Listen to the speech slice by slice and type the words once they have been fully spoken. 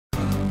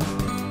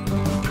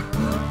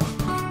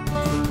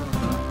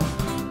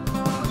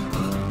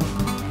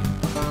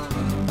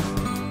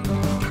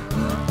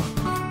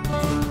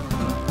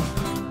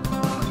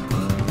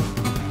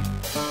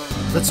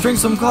Let's drink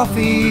some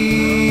coffee.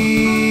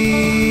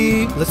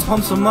 Let's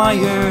pump some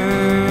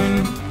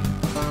iron.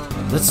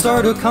 Let's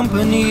start a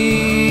company.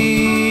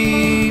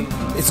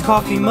 It's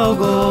Coffee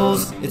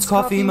Moguls. It's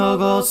Coffee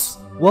Moguls.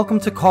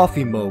 Welcome to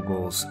Coffee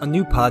Moguls, a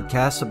new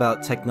podcast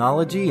about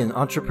technology and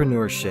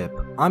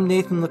entrepreneurship. I'm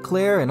Nathan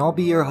LeClaire and I'll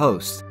be your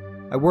host.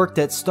 I worked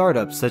at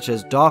startups such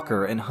as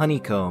Docker and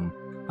Honeycomb.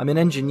 I'm an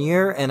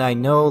engineer and I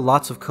know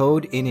lots of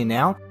code in and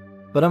out,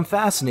 but I'm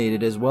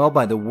fascinated as well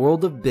by the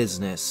world of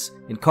business.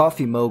 In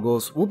Coffee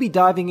Moguls, we'll be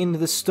diving into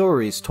the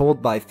stories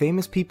told by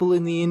famous people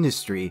in the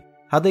industry,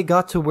 how they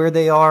got to where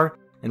they are,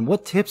 and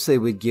what tips they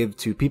would give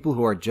to people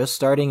who are just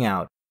starting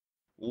out.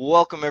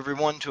 Welcome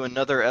everyone to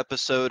another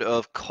episode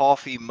of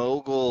Coffee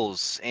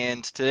Moguls,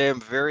 and today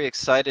I'm very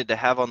excited to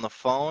have on the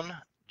phone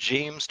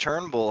James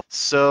Turnbull.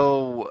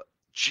 So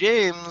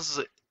James,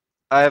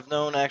 I have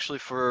known actually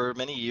for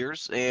many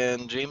years,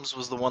 and James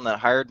was the one that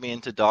hired me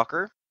into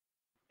Docker,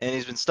 and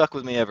he's been stuck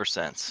with me ever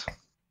since.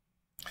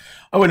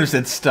 I wouldn't have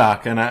said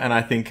stuck, and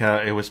I think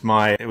it was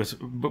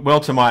well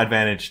to my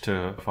advantage to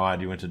have hired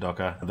you into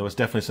Docker. There was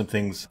definitely some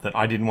things that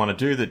I didn't want to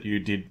do that you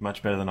did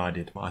much better than I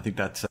did. I think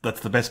that's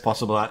the best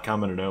possible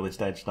outcome in an early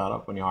stage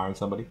startup when you're hiring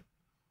somebody.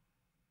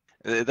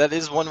 That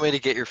is one way to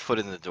get your foot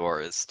in the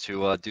door, is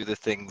to do the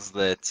things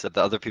that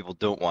the other people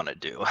don't want to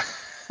do.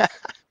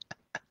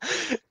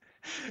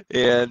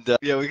 And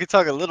we could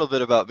talk a little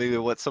bit about maybe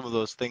what some of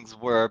those things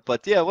were,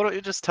 but why don't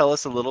you just tell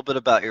us a little bit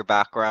about your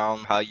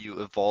background, how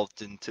you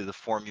evolved into the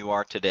form you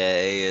are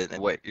today, and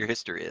what your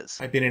history is.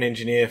 I've been an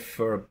engineer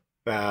for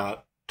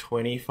about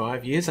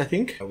 25 years, I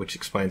think, which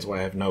explains why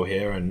I have no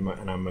hair and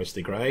I'm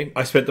mostly grey.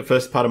 I spent the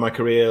first part of my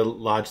career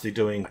largely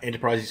doing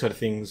enterprisey sort of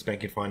things,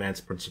 banking, finance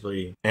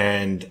principally,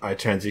 and I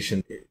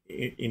transitioned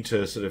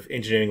into sort of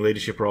engineering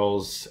leadership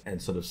roles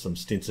and sort of some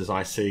stints as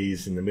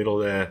ICs in the middle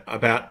there.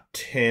 About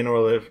 10 or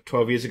 11,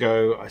 12 years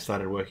ago, I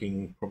started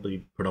working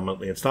probably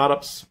predominantly in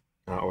startups,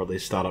 or at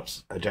least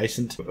startups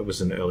adjacent. I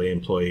was an early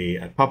employee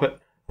at Puppet.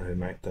 I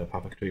make the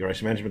Puppet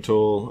configuration management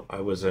tool.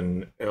 I was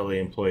an early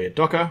employee at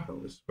Docker. That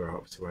was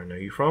where I know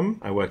you from.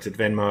 I worked at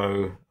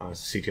Venmo. I was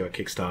a CTO at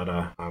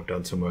Kickstarter. I've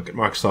done some work at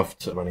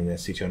Microsoft, running their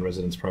CTO in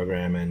residence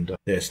program and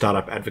their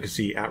startup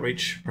advocacy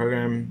outreach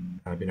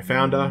program. I've been a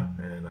founder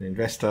and an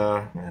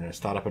investor and a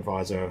startup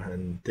advisor.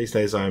 And these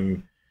days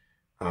I'm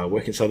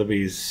working at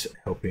Sotheby's,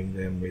 helping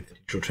them with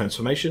digital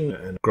transformation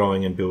and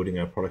growing and building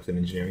a product and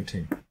engineering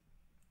team.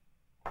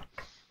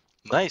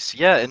 Nice,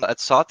 yeah, and at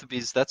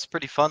Sotheby's, that's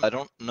pretty fun. I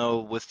don't know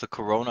with the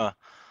corona,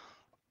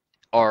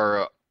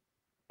 are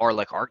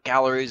like art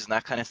galleries and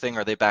that kind of thing,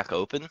 are they back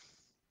open?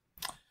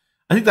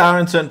 I think they are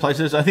in certain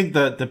places. I think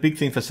the big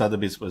thing for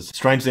Sotheby's was,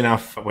 strangely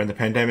enough, when the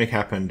pandemic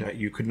happened,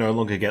 you could no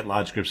longer get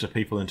large groups of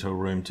people into a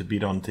room to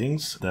bid on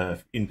things.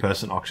 The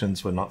in-person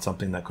auctions were not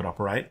something that could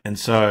operate. And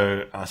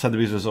so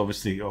Sotheby's was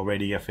obviously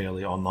already a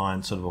fairly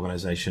online sort of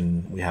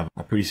organization. We have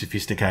a pretty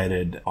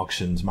sophisticated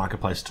auctions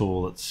marketplace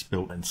tool that's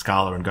built in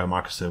Scala and Go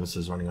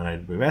microservices running on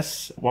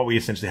AWS. What we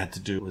essentially had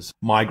to do was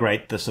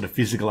migrate the sort of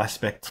physical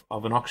aspect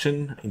of an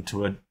auction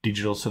into a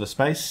digital sort of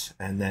space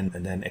and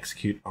then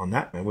execute on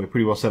that. And we're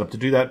pretty well set up to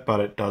do that,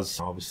 but it does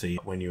obviously,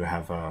 when you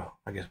have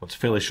what's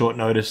fairly short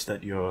notice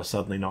that you're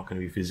suddenly not going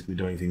to be physically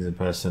doing things in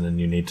person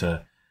and you need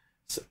to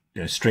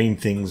stream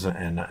things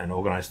and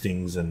organize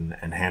things and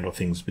handle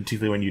things,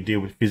 particularly when you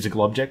deal with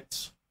physical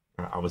objects,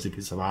 obviously a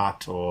piece of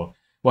art or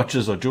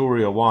watches or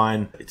jewelry or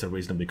wine. It's a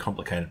reasonably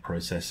complicated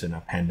process in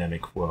a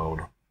pandemic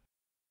world.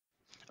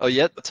 Oh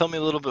yeah, tell me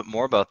a little bit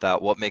more about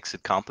that. What makes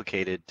it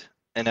complicated?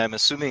 And I'm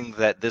assuming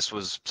that this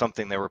was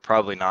something they were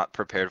probably not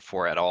prepared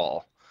for at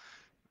all.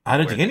 I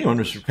don't think anyone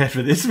was prepared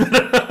for this, but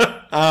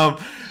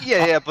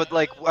but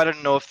like, I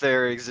don't know if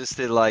there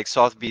existed like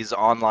Sotheby's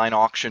online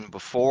auction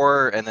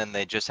before, and then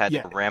they just had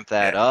to ramp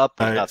that up.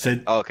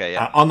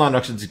 Online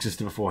auctions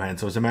existed beforehand,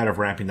 so it was a matter of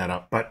ramping that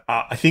up. But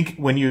I think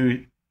when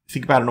you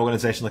think about an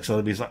organization like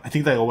Sotheby's, I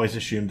think they always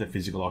assumed that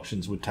physical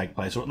auctions would take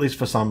place, or at least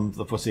for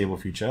the foreseeable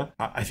future.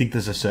 I think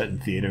there's a certain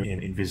theater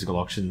in physical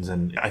auctions,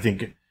 and I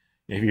think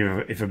if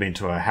you've ever been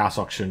to a house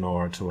auction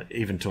or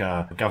even to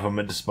a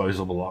government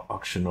disposable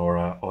auction or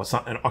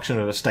an auction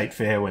at a state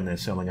fair when they're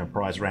selling a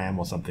prize ram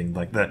or something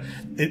like that,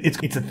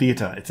 it's a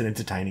theater. It's an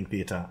entertaining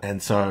theater.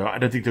 And so I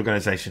don't think the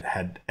organization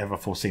had ever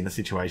foreseen a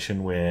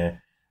situation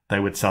where they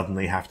would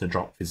suddenly have to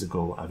drop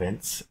physical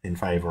events in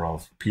favor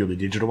of purely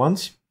digital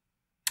ones.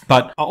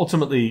 But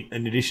ultimately,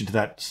 in addition to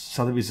that,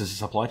 Sotheby's is a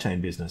supply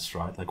chain business,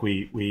 right? Like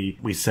we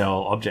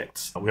sell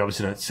objects. We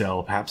obviously don't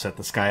sell perhaps at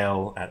the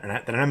scale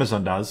that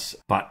Amazon does,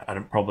 but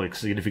at probably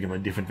significantly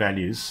different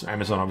values.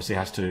 Amazon obviously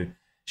has to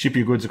ship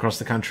your goods across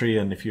the country,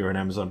 and if you're an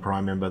Amazon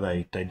Prime member,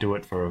 they do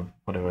it for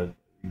whatever.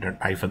 You don't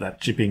pay for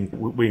that shipping.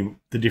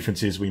 The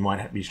difference is we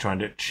might be trying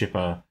to ship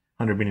a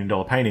 $100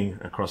 million painting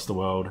across the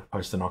world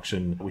post an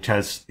auction, which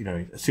has,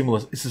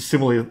 it's a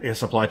similar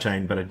supply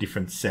chain, but a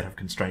different set of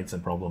constraints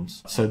and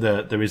problems. So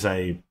there is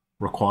a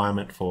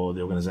requirement for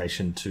the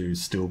organization to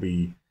still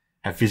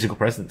have physical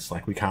presence.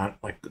 Like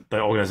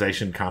the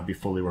organization can't be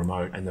fully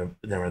remote, and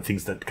there are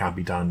things that can't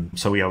be done.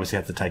 So we obviously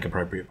have to take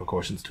appropriate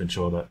precautions to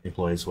ensure that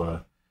employees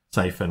were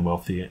safe and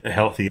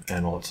healthy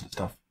and all that sort of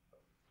stuff.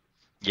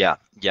 Yeah,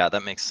 yeah,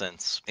 that makes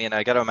sense. And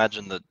I got to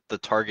imagine the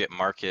target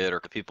market or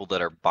the people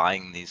that are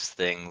buying these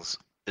things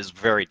is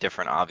very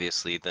different,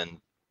 obviously, than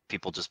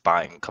people just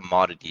buying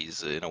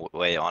commodities in a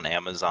way on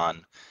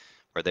Amazon,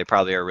 where they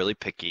probably are really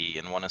picky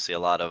and want to see a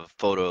lot of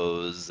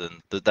photos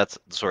and that's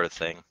the sort of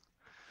thing.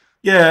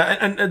 Yeah,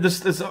 and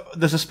there's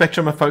a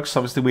spectrum of folks.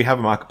 Obviously, we have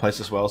a marketplace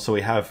as well, so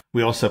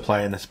we also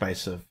play in the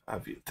space of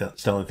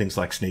selling things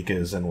like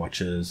sneakers and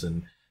watches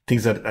and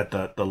things at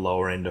the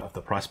lower end of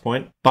the price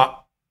point.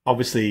 But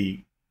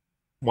obviously,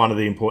 one of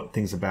the important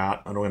things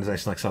about an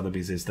organization like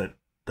Sotheby's is that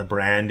the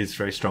brand is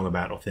very strong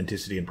about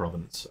authenticity and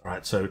provenance,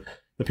 right? So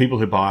the people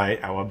who buy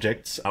our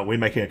objects, we're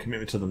making a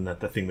commitment to them that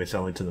the thing we're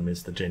selling to them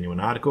is the genuine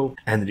article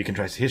and that you can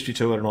trace the history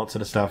to it and all that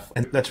sort of stuff.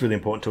 And that's really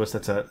important to us.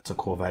 It's a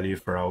core value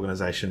for our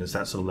organization, is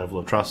that sort of level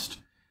of trust.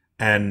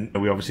 And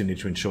we obviously need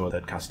to ensure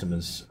that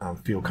customers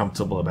feel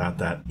comfortable about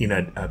that in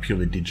a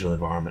purely digital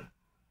environment.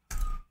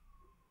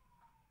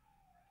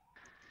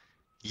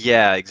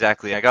 Yeah,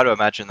 exactly. I got to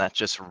imagine that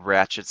just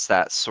ratchets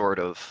that sort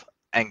of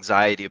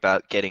anxiety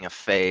about getting a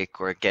fake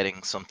or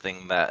getting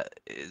something that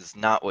is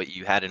not what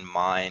you had in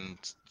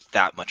mind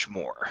that much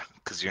more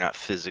because you're not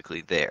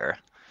physically there.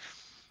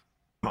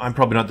 I'm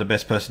probably not the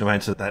best person to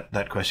answer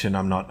that question.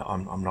 I'm not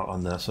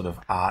on the sort of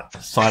art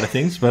side of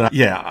things, but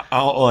yeah,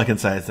 all I can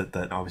say is that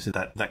obviously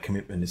that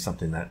commitment is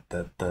something that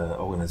the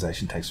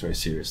organization takes very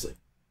seriously.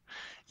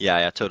 Yeah,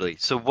 yeah, totally.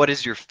 So what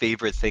is your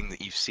favorite thing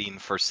that you've seen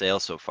for sale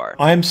so far?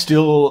 I'm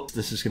still,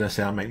 this is going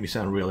to make me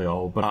sound really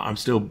old, but I'm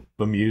still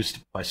bemused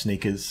by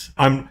sneakers.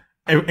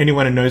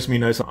 Anyone who knows me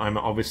knows I'm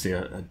obviously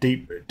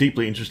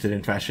deeply interested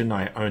in fashion.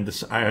 I owned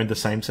the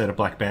same set of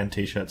black band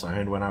t-shirts I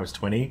owned when I was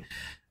 20,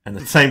 and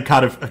the same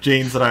cut of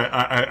jeans that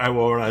I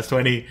wore when I was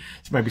 20,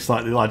 so maybe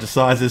slightly larger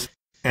sizes.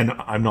 And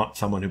I'm not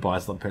someone who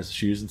buys a lot of pairs of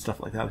shoes and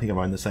stuff like that. I think I've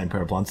owned the same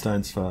pair of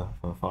Blundstones for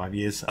 5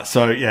 years.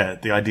 So yeah,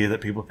 the idea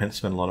that people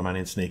spend a lot of money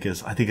on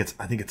sneakers, I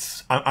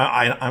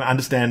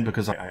understand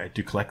because I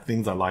do collect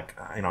things. I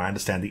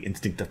understand the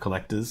instinct of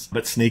collectors,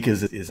 but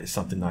sneakers is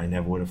something that I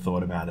never would have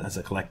thought about as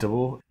a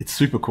collectible. It's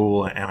super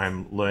cool, and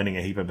I'm learning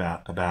a heap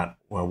about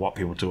what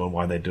people do and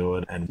why they do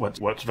it and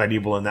what's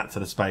valuable in that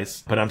sort of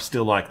space. But I'm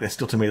still there's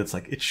still to me that's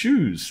it's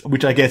shoes,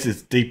 which I guess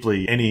is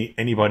deeply,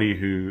 anybody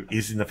who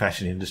is in the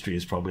fashion industry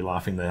is probably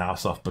laughing their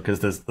ass off, because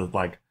there's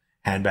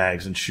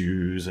handbags and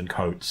shoes and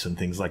coats and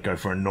things go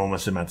for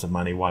enormous amounts of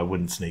money. Why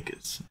wouldn't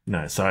sneakers?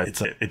 So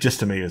it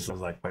just to me is, I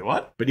was like, wait,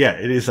 what? But yeah,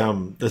 it is,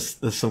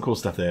 there's some cool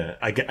stuff there.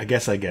 I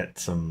guess I get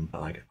some,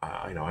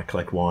 I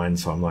collect wine,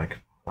 so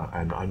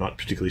I'm not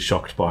particularly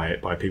shocked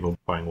by people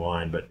buying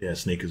wine, but yeah,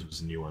 sneakers was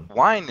a new one.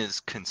 Wine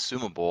is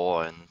consumable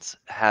and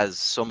has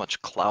so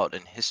much clout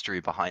and history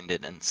behind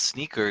it, and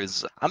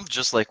sneakers, I'm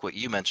just like what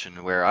you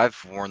mentioned, where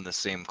I've worn the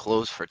same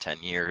clothes for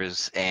 10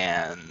 years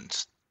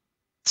and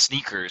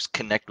sneakers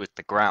connect with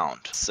the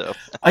ground. So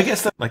I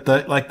guess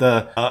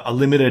that a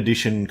limited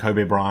edition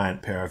Kobe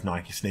Bryant pair of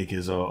Nike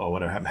sneakers or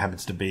whatever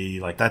happens to be,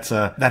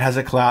 that has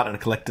a clout and a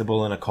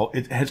collectible, and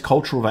it has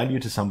cultural value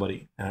to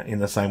somebody in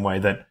the same way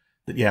that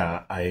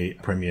a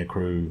Premier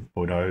Cru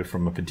Bordeaux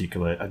from a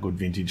good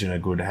vintage and a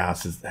good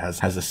house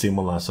has a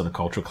similar sort of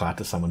cultural clout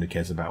to someone who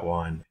cares about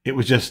wine. It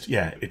was just,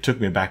 it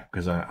took me back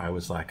because I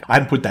was I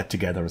hadn't put that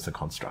together as a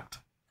construct.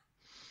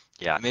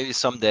 Yeah, maybe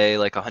someday,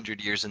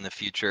 100 years in the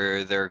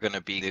future, they're going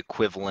to be the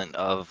equivalent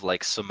of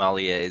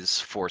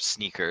sommeliers for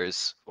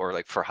sneakers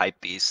or for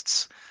hype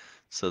beasts.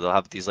 So they'll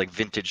have these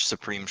vintage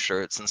Supreme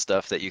shirts and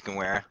stuff that you can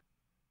wear.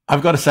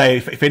 I've got to say,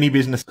 if any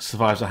business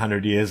survives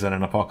 100 years and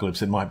an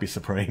apocalypse, it might be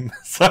Supreme.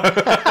 So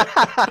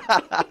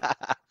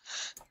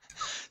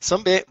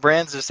some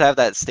brands just have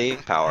that staying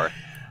power.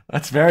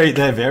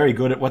 They're very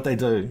good at what they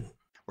do.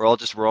 We're all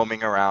just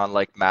roaming around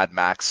like Mad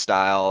Max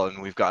style,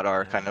 and we've got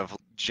our kind of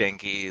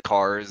janky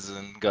cars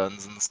and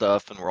guns and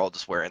stuff, and we're all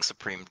just wearing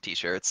Supreme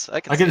t-shirts.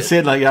 I can see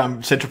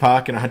it Central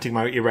Park and hunting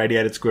my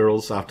irradiated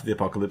squirrels after the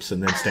apocalypse,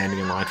 and then standing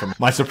in line for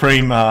my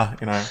Supreme,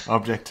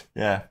 object.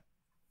 Yeah.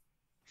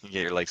 You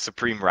get your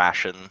Supreme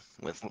ration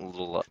with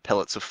little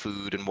pellets of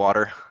food and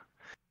water.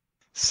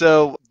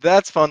 So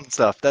that's fun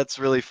stuff. That's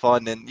really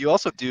fun. And you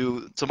also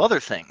do some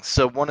other things.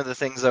 So one of the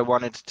things I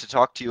wanted to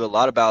talk to you a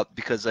lot about,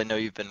 because I know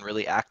you've been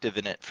really active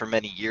in it for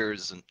many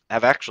years and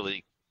have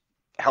actually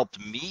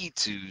helped me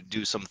to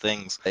do some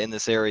things in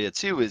this area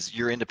too, is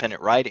your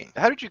independent writing.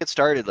 How did you get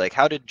started?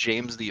 How did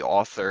James the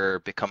author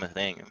become a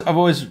thing? I've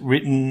always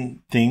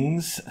written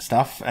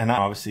stuff, and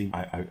obviously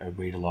I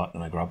read a lot,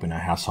 and I grew up in a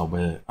household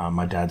where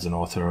my dad's an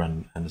author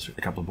and has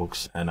written a couple of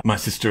books, and my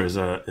sister is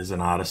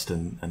an artist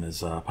and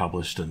is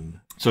published, and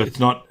so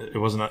it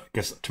wasn't, I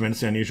guess,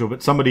 tremendously unusual,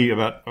 but somebody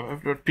about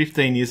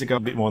 15 years ago, a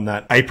bit more than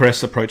that,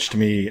 A-Press approached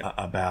me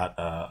about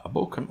a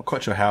book. I'm not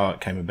quite sure how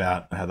it came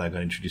about, how they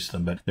got introduced to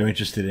them, but they're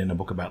interested in a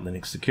book about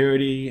Linux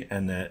security,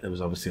 and there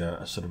was obviously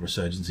a sort of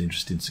resurgence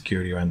interest in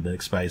security around the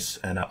Linux space,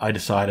 and I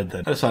decided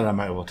I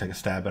might well take a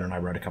stab at it, and I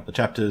wrote a couple of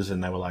chapters,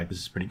 and they were like, this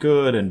is pretty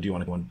good, and do you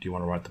want to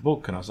write the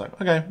book? And I was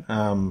like, okay.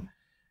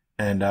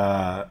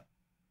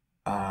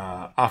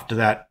 After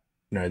that,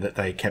 that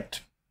they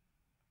kept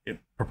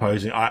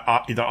proposing.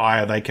 Either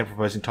I or they kept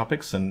proposing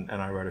topics, and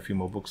I wrote a few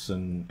more books.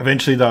 And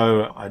eventually,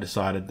 though, I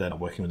decided that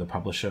working with a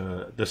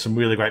publisher, there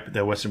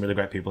were some really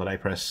great people at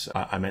A-Press.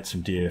 I met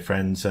some dear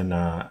friends, and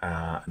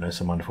I know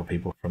some wonderful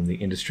people from the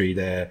industry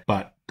there.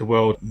 But the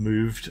world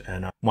moved,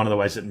 and one of the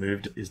ways it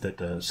moved is that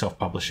the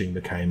self-publishing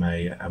became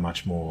a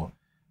much more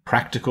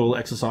practical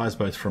exercise,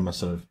 both from a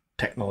sort of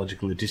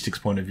technological logistics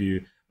point of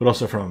view, but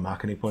also from a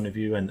marketing point of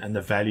view, and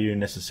the value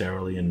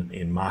necessarily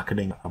in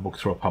marketing a book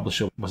through a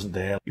publisher wasn't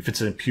there. If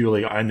it's a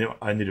purely, I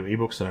only do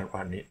ebooks, I don't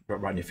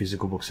write any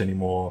physical books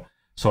anymore,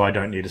 so I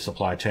don't need a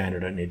supply chain, I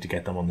don't need to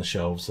get them on the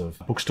shelves of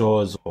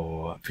bookstores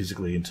or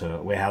physically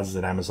into warehouses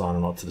at Amazon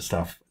and lots of the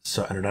stuff,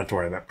 so, and I don't have to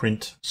worry about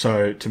print.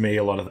 So to me,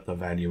 a lot of the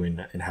value in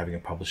having a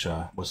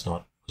publisher was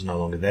no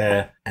longer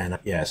there, and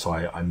so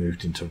I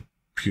moved into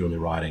purely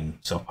writing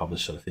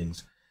self-published sort of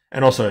things.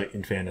 And also,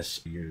 in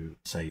fairness, you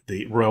say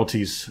the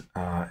royalties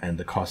and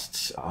the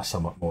costs are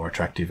somewhat more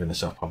attractive in the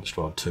self-published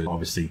world too.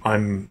 Obviously,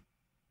 I'm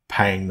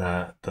paying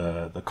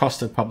the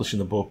cost of publishing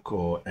the book,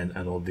 and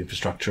all the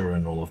infrastructure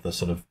and all of the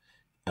sort of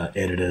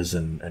editors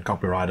and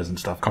copywriters and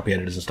stuff, copy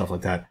editors and stuff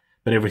like that.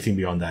 But everything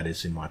beyond that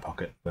is in my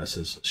pocket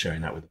versus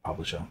sharing that with the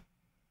publisher.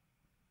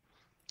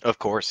 Of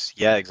course,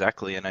 yeah,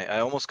 exactly. And I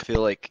almost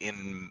feel like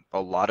in a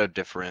lot of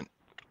different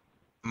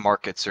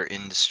markets or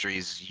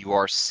industries, you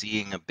are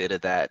seeing a bit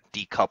of that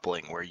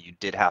decoupling where you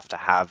did have to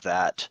have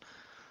that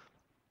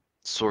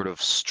sort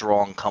of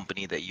strong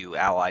company that you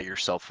ally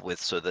yourself with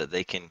so that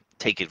they can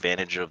take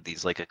advantage of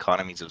these like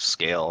economies of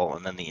scale,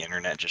 and then the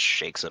internet just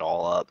shakes it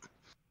all up.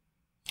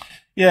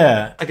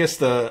 Yeah, I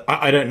guess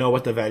I don't know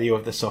what the value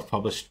of the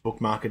self-published book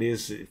market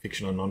is,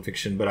 fiction or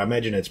non-fiction, but I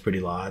imagine it's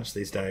pretty large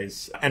these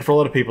days. And for a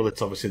lot of people,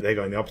 it's obviously they're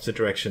going the opposite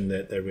direction.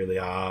 That they really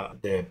are.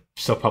 They're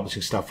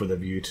self-publishing stuff with a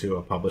view to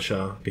a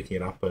publisher picking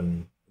it up.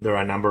 And there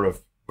are a number of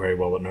very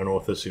well-known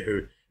authors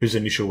whose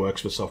initial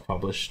works were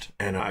self-published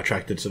and are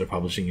attracted to the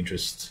publishing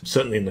interests,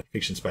 certainly in the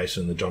fiction space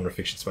and the genre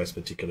fiction space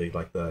particularly,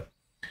 like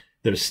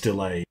there's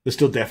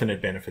still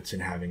definite benefits in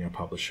having a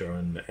publisher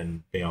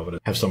and being able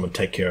to have someone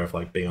take care of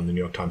like being on the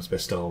New York Times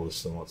bestseller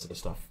list and lots of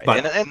stuff.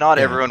 But, and not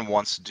everyone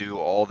wants to do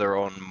all their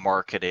own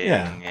marketing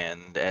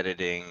and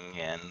editing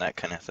and that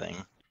kind of thing.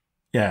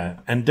 Yeah,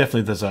 and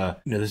definitely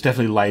there's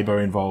definitely labor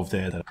involved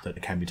there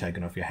that can be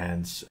taken off your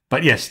hands.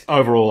 But yes,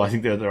 overall, I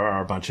think there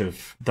are a bunch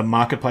of the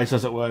marketplace,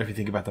 as it were. If you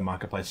think about the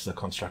marketplace as a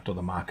construct, or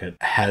the market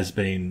has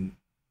been.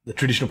 The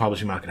traditional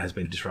publishing market has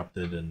been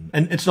disrupted, and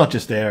it's not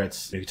just there.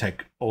 It's you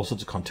take all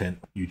sorts of content,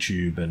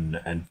 YouTube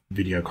and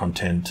video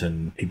content,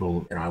 and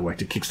people. I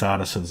worked at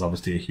Kickstarter, so there's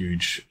obviously a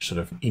huge sort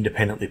of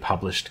independently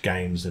published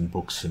games and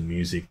books and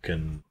music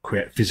and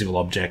create physical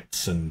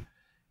objects and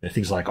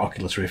things like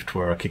Oculus Rift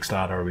were a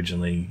Kickstarter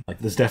originally. Like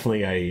there's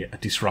definitely a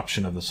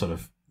disruption of the sort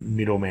of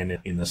middlemen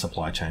in the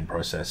supply chain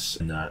process,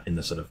 in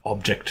the sort of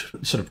object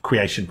sort of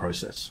creation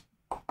process.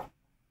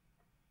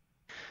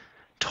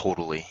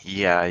 Totally.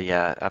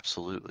 Yeah,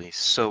 absolutely.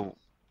 So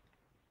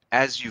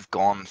as you've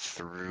gone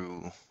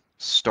through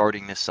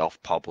starting to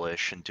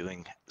self-publish and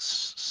doing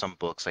some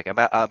books, like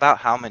about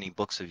how many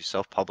books have you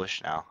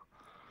self-published now?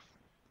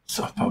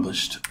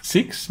 Self-published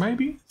 6,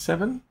 maybe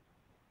 7.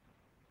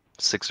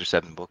 6 or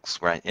 7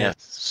 books, right? Yeah.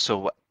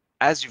 So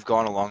as you've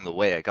gone along the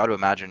way, I got to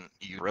imagine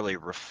you really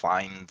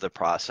refined the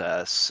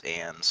process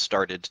and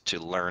started to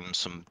learn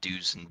some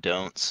do's and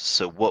don'ts.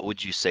 So what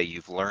would you say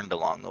you've learned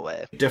along the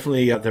way?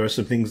 Definitely, there are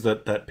some things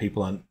that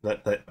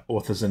that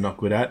authors are not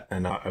good at,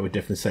 and I would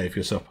definitely say if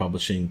you're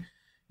self-publishing,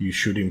 you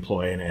should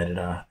employ an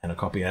editor and a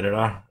copy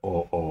editor,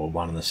 or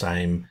one and the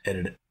same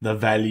editor. The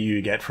value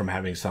you get from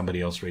having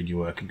somebody else read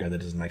your work and go, that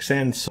doesn't make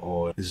sense,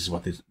 or this is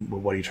what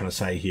are you trying to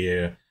say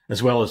here,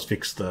 as well as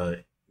fix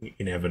the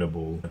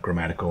inevitable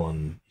grammatical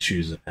and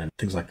issues and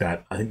things like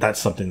that. I think that's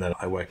something that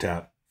I worked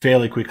out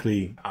fairly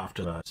quickly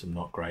after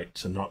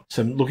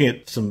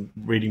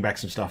reading back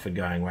some stuff and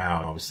going,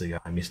 wow, obviously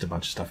I missed a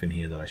bunch of stuff in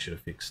here that I should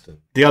have fixed. And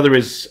the other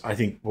is, I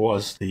think,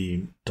 was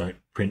the don't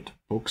print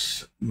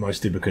books,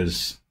 mostly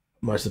because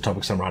most of the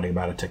topics I'm writing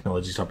about are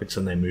technology topics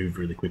and they move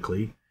really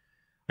quickly.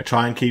 I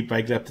try and keep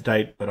vaguely up to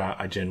date, but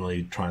I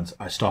generally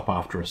I stop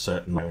after a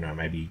certain,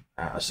 maybe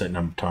a certain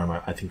number of time.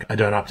 I think I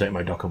don't update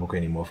my Docker book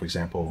anymore, for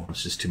example.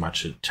 It's just too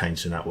much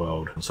changed in that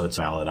world. And so it's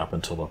valid up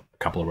until a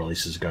couple of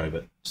releases ago,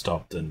 but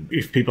stopped. And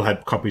if people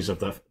had copies of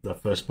the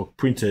first book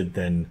printed,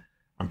 then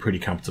I'm pretty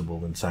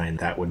comfortable in saying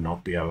that would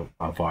not be a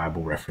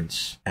viable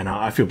reference. And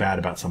I feel bad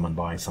about someone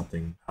buying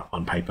something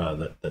on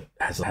paper that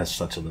has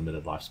such a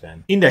limited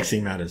lifespan.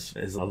 Indexing matters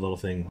is a little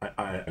thing.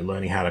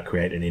 Learning how to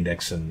create an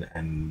index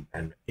and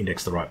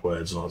index the right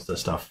words and all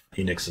this stuff.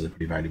 Indexes are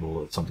pretty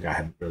valuable. It's something I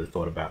hadn't really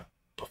thought about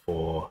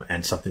before,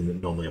 and something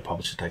that normally a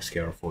publisher takes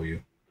care of for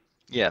you.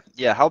 Yeah.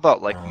 How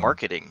about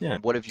marketing? Yeah.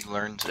 What have you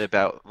learned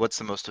about what's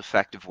the most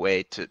effective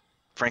way to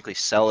frankly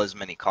sell as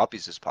many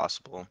copies as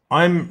possible?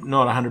 I'm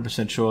not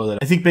 100% sure that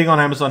I think being on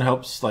Amazon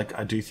helps. Like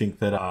I do think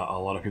that a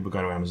lot of people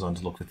go to Amazon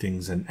to look for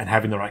things, and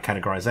having the right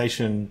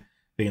categorization,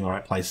 being in the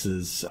right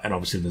places, and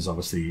obviously there's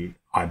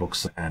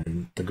iBooks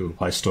and the Google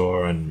Play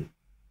Store and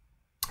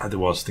There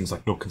was things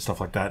like Nook and stuff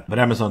like that, but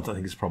Amazon I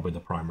think is probably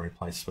the primary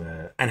place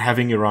where, and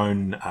having your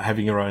own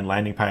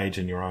landing page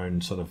and your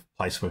own sort of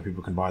place where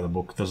people can buy the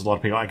book. There's a lot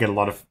of people. I get a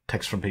lot of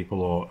texts from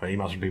people or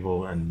emails from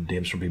people and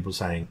DMs from people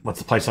saying, "What's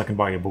the place I can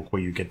buy your book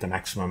where you get the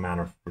maximum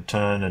amount of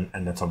return?"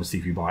 And that's obviously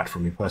if you buy it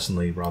from me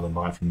personally rather than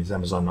buy it from his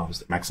Amazon.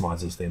 Obviously, it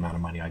maximizes the amount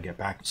of money I get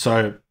back.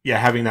 So yeah,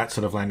 having that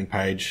sort of landing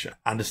page,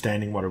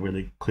 understanding what a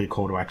really clear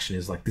call to action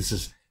is, like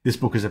this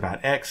book is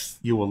about X.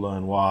 You will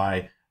learn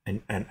Y.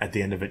 And at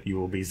the end of it, you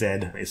will be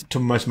Z. To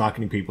most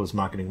marketing people, it's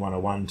marketing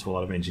 101. To a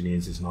lot of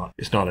engineers, it's not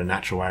a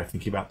natural way of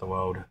thinking about the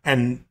world.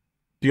 And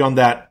beyond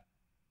that,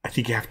 I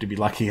think you have to be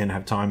lucky and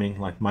have timing.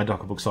 Like my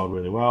Docker book sold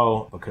really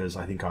well because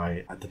I think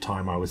at the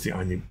time I was the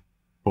only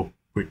book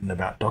written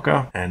about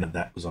Docker, and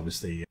that was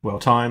obviously well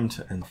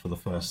timed. And for the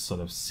first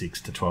sort of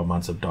 6 to 12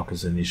 months of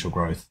Docker's initial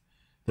growth,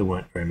 there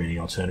weren't very many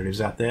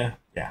alternatives out there.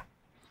 Yeah.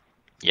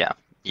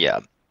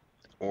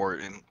 Or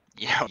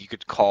you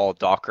could call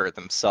Docker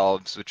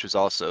themselves, which was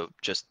also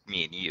just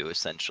me and you,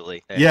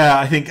 essentially. Yeah,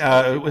 I think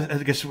I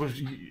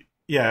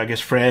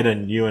guess Fred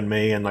and you and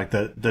me and like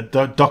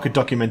the Docker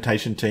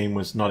documentation team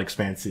was not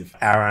expansive.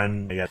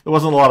 Aaron, there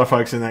wasn't a lot of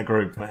folks in that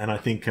group, and I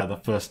think the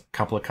first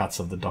couple of cuts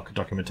of the Docker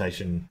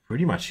documentation,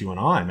 pretty much you and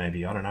I,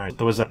 maybe, I don't know.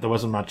 There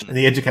wasn't much. And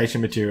the education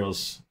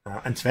materials,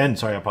 and Sven,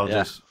 sorry, I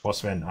apologize. Yeah. Or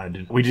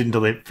Sven, we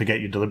didn't forget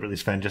you deliberately,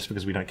 Sven, just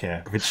because we don't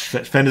care. If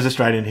Sven is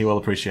Australian, he will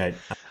appreciate.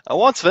 I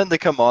want Sven to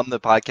come on the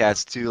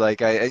podcast too.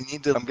 Like I'm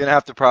gonna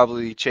have to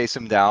probably chase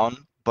him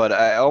down. But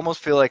I almost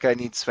feel like I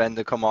need Sven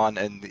to come on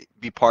and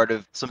be part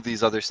of some of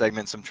these other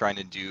segments I'm trying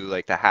to do,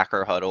 like the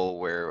Hacker Huddle,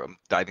 where I'm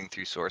diving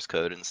through source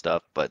code and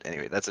stuff. But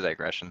anyway, that's a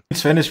digression.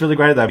 Sven is really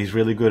great at that. He's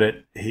really good at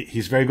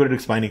he's very good at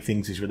explaining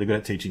things. He's really good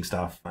at teaching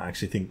stuff. I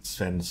actually think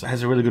Sven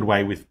has a really good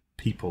way with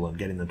people and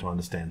getting them to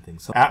understand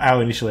things. So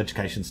our initial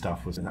education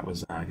stuff was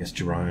I guess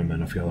Jerome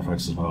and a few other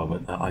folks as well.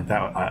 But like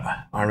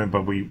that, I remember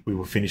we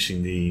were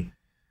finishing the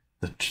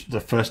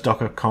first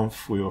Docker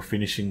Conf, we were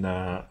finishing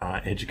the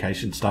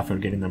education stuff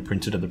and getting them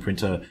printed at the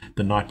printer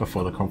the night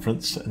before the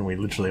conference, and we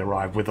literally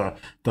arrived with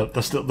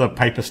the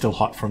paper still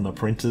hot from the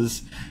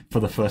printers for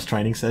the first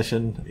training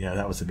session. Yeah,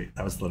 that was a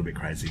little bit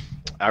crazy.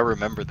 I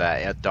remember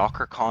that at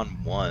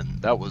DockerCon 1.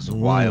 That was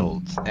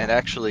wild, and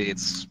actually,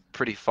 it's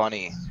pretty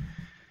funny.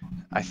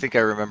 I think I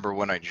remember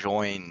when I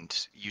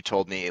joined, you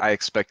told me, I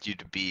expect you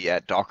to be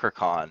at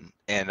DockerCon,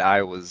 and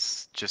I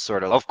was just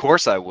sort of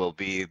course I will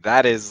be.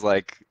 That is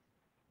like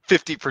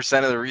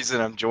 50% of the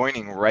reason I'm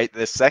joining right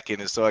this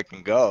second is so I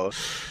can go.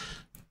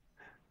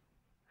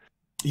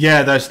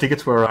 Yeah, those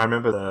tickets were, I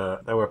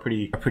remember they were a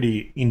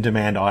pretty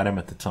in-demand item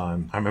at the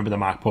time. I remember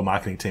the poor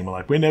marketing team were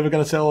like, we're never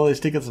going to sell all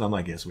these tickets. And I'm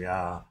like, yes, we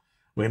are.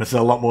 We're going to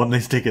sell a lot more than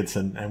these tickets.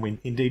 And we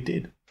indeed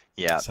did.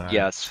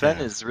 Yeah, Sven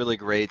is really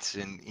great,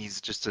 and he's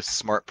just a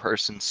smart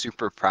person,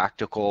 super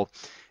practical.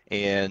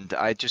 And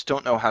I just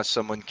don't know how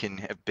someone can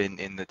have been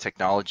in the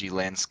technology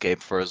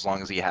landscape for as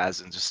long as he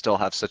has and just still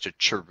have such a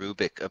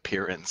cherubic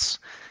appearance.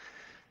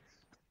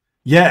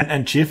 Yeah,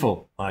 and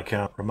cheerful, like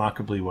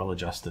remarkably well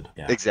adjusted.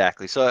 Yeah.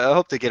 Exactly. So I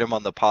hope to get him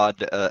on the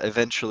pod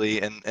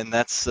eventually, and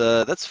that's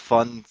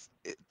fun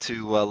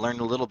to learn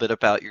a little bit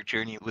about your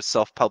journey with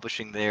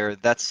self-publishing there.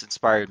 That's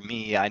inspired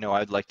me. I know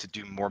I'd like to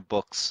do more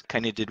books.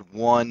 Kind of did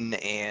one,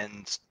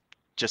 and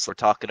just we're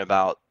talking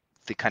about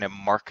the kind of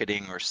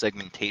marketing or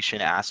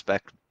segmentation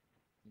aspect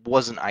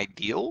wasn't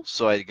ideal,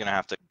 so I'm gonna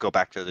have to go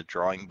back to the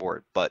drawing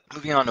board. But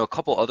moving on to a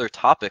couple other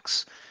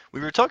topics, we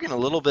were talking a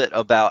little bit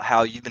about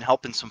how you've been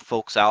helping some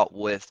folks out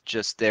with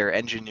just their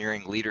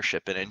engineering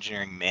leadership and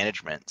engineering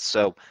management.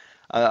 So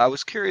I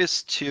was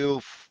curious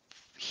to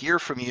hear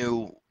from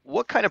you,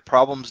 what kind of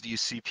problems do you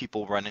see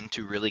people run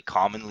into really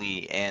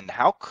commonly, and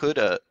how could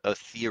a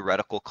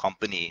theoretical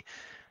company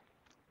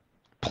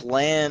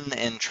plan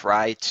and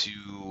try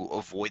to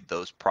avoid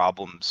those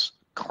problems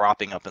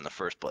cropping up in the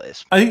first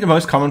place? I think the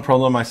most common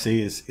problem I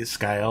see is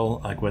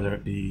scale, like whether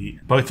it be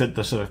both at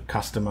the sort of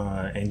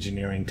customer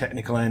engineering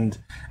technical end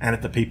and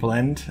at the people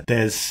end.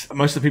 There's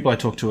most of the people I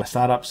talk to are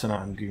startups, and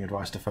I'm giving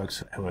advice to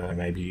folks who are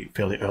maybe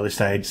fairly early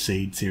stage,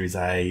 seed, Series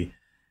A,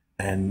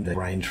 and they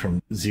range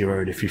from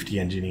 0 to 50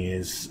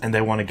 engineers, and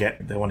they want to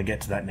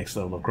get to that next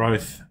level of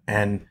growth.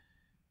 And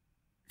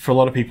for a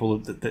lot of people,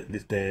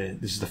 this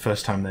is the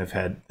first time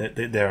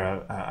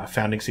they're a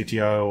founding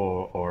CTO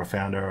or a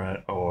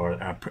founder or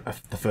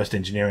the first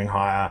engineering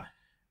hire.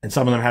 And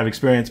some of them have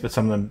experience, but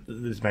some of them,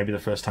 this may be the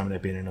first time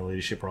they've been in a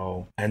leadership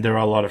role. And there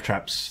are a lot of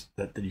traps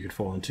that you could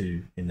fall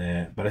into in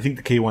there. But I think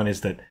the key one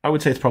is that I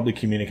would say it's probably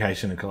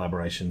communication and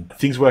collaboration.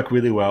 Things work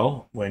really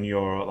well when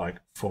you're like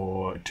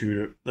for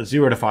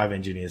 0 to 5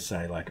 engineers,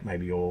 say, like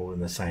maybe all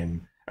in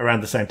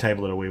around the same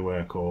table at a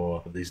WeWork,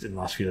 or at least in the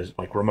last few years,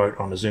 like remote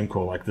on a Zoom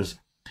call. Like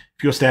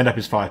if your stand-up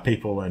is 5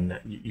 people and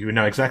you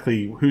know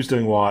exactly who's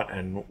doing what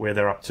and where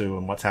they're up to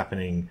and what's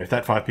happening, if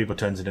that 5 people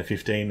turns into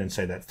 15 and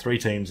say that's 3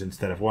 teams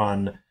instead of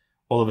 1,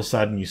 all of a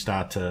sudden you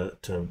start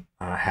to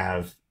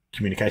have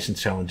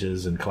communications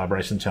challenges and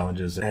collaboration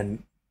challenges,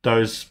 and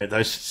those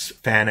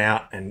fan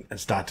out and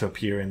start to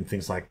appear in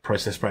things like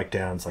process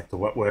breakdowns, like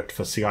what worked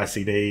for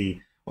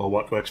CI/CD or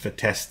what works for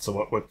tests or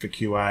what worked for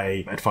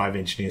QA at 5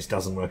 engineers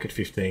doesn't work at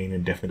 15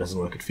 and definitely doesn't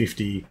work at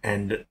 50.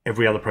 And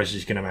every other process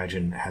you can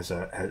imagine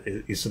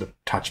is sort of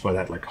touched by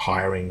that, like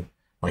hiring,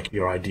 like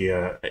your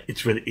idea.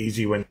 It's really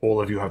easy when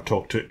all of you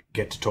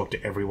get to talk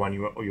to everyone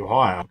you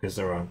hire, because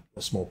there are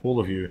a small pool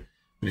of you.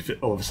 But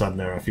if all of a sudden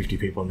there are 50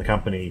 people in the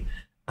company,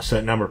 a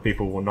certain number of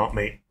people will not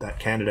meet that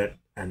candidate.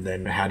 And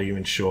then how do you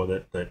ensure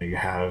that you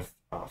have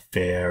a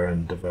fair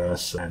and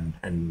diverse and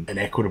an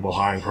equitable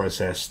hiring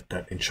process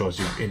that ensures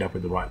you end up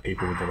with the right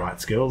people with the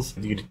right skills?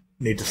 You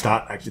need to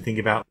start actually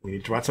thinking about, we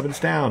need to write some of this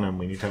down, and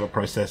we need to have a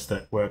process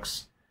that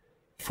works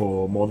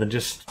for more than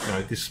just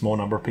this small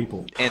number of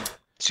people. And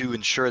to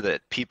ensure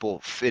that people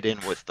fit in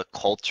with the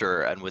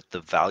culture and with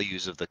the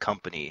values of the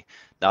company,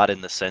 not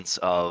in the sense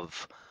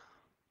of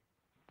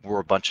we're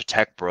a bunch of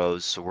tech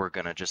bros, so we're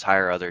going to just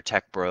hire other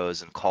tech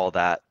bros and call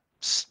that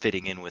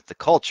fitting in with the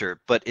culture,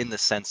 but in the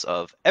sense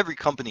of every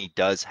company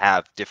does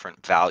have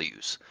different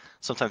values,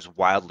 sometimes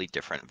wildly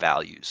different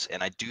values.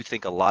 And I do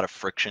think a lot of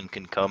friction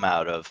can come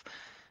out of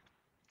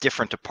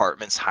different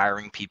departments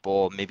hiring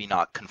people, maybe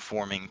not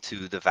conforming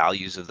to the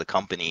values of the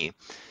company.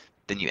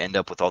 Then you end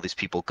up with all these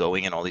people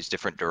going in all these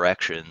different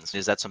directions.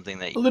 Is that something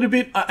that a little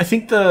bit? I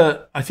think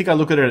I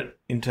look at it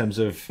in terms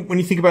of, when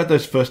you think about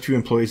those first few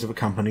employees of a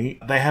company,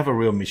 they have a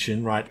real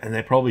mission, right? And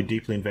they're probably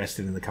deeply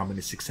invested in the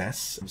company's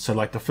success. So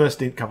like the first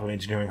couple of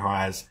engineering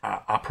hires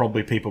are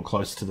probably people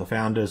close to the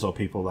founders, or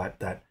people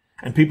that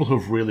and people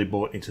who've really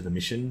bought into the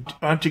mission.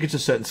 Once you get to a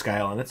certain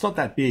scale, and it's not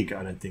that big,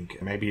 I don't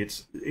think. Maybe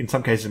it's, in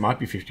some cases, it might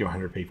be 50 or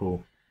 100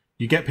 people.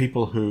 You get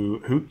people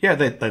who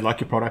they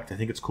like your product, they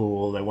think it's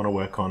cool, they want to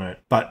work on it,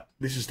 but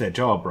this is their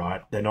job,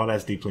 right? They're not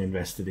as deeply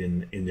invested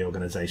in the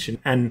organization.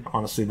 And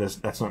honestly,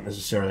 that's not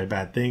necessarily a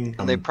bad thing.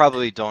 And they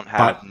probably don't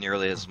have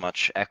nearly as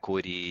much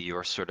equity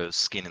or sort of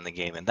skin in the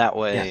game in that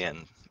way. Yeah.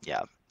 And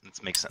yeah,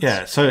 it makes sense.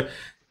 Yeah, so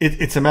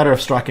it's a matter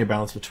of striking a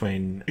balance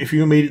between, if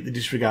you immediately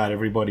disregard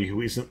everybody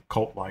who isn't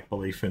cult-like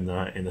belief in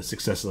the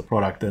success of the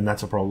product, then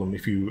that's a problem.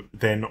 If you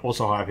then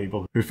also hire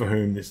people for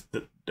whom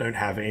that don't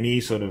have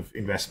any sort of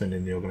investment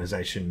in the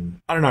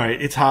organization, I don't know,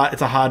 it's hard.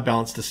 It's a hard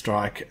balance to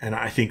strike. And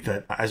I think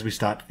that as we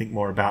start to think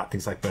more about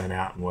things like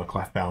burnout and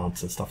work-life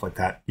balance and stuff like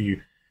that, you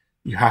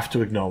have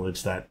to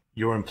acknowledge that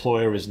your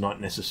employer is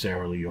not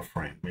necessarily your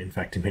friend. In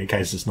fact, in many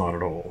cases, not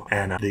at all.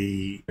 And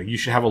you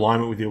should have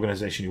alignment with the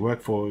organization you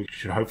work for. You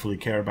should hopefully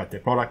care about their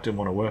product and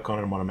want to work on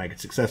it and want to make it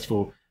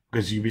successful,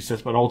 because you'll be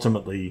successful. But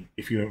ultimately,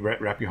 if you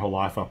wrap your whole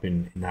life up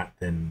in that,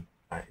 then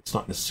it's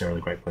not necessarily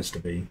a great place to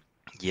be.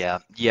 Yeah,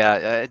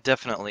 I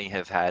definitely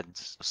have had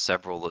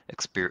several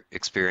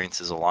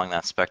experiences along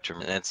that spectrum.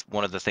 And it's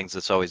one of the things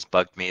that's always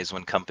bugged me is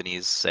when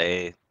companies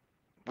say,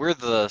 we're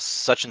the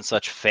such and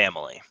such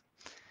family.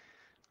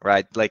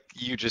 Right, like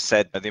you just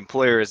said, the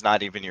employer is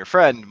not even your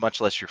friend,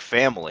 much less your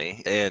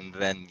family, and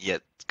then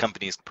yet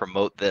companies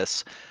promote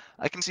this.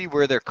 I can see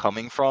where they're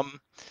coming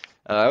from.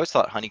 I always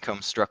thought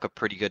Honeycomb struck a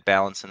pretty good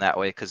balance in that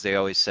way, because they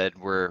always said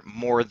we're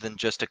more than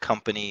just a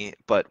company,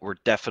 but we're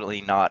definitely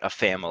not a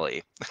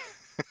family.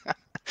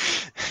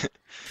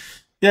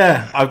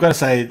 Yeah, I've got to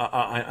say,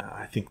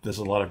 I think there's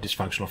a lot of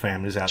dysfunctional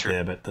families out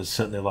there, but there's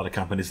certainly a lot of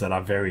companies that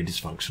are very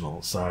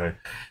dysfunctional. So,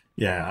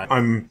 yeah,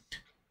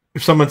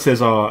 if someone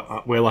says,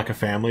 "Oh, we're like a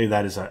family,"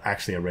 that is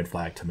actually a red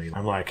flag to me.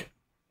 I'm like,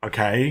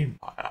 okay,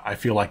 I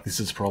feel like this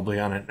is probably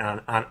on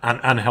an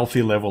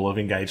unhealthy level of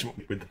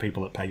engagement with the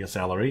people that pay your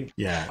salary.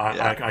 Yeah,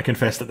 I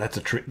confess that's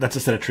a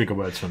set of trigger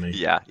words for me.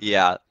 Yeah.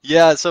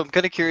 So I'm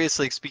kind of curious,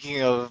 like,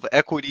 speaking of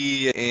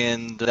equity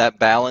and that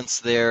balance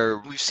there,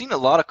 we've seen a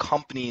lot of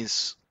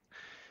companies.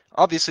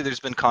 Obviously, there's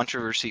been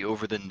controversy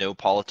over the no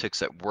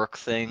politics at work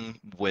thing,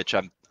 which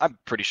I'm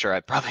pretty sure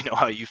I probably know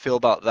how you feel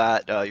about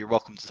that. You're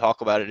welcome to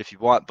talk about it if you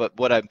want. But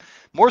what I'm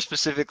more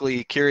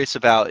specifically curious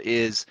about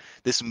is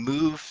this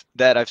move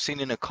that I've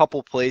seen in a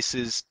couple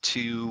places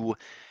to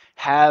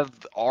have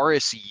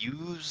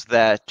RSUs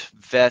that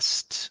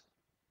vest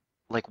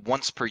like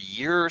once per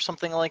year or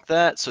something like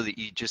that, so that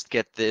you just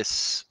get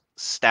this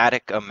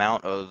static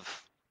amount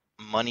of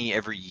money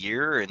every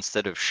year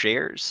instead of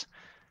shares.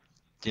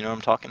 Do you know what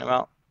I'm talking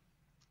about?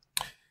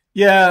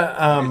 Yeah. What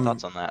are your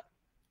thoughts on that?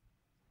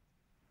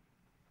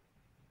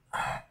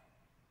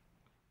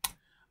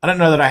 I don't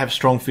know that I have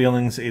strong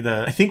feelings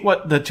either. I think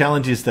what the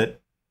challenge is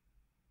that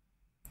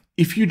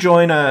if you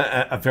join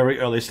a very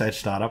early stage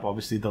startup,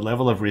 obviously the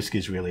level of risk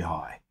is really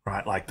high,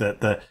 right? Like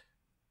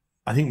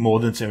I think more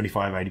than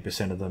 75,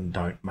 80% of them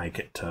don't make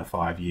it to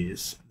 5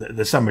 years.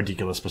 There's some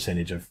ridiculous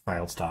percentage of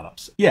failed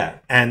startups. Yeah.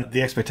 And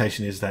the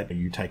expectation is that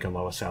you take a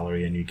lower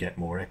salary and you get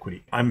more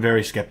equity. I'm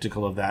very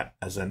skeptical of that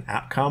as an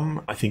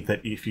outcome. I think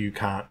that if you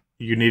can't,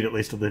 you need at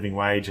least a living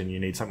wage and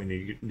you need something that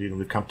you need to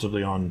live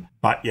comfortably on.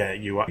 But yeah,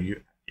 you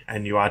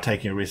are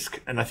taking a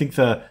risk. And I think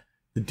the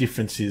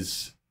difference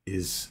is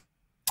the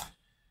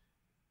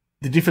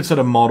different sort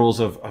of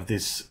models of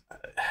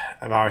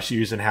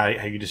RSUs and how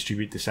you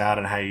distribute this out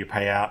and how you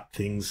pay out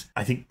things,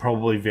 I think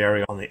probably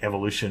vary on the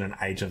evolution and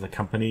age of the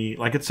company.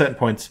 Like at certain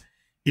points,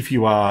 if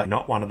you are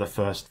not one of the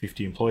first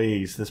 50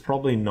 employees, there's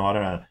probably not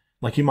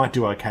Like you might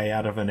do okay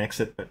out of an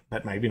exit,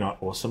 but maybe not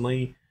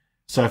awesomely.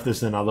 So if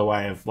there's another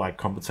way of like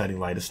compensating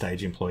later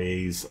stage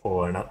employees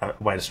or a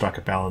way to strike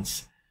a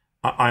balance,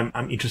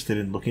 I'm interested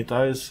in looking at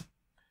those.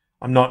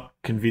 I'm not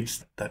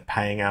convinced that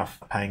paying out,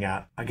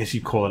 I guess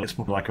you'd call it's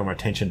more like a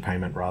retention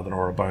payment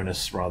or a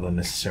bonus rather than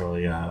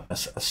necessarily a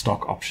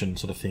stock option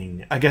sort of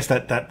thing. I guess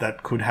that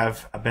could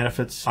have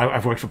benefits.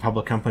 I've worked for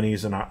public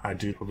companies and I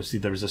do, obviously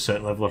there is a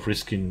certain level of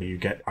risk in you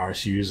get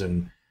RSUs,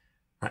 and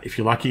if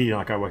you're lucky,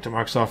 like I worked at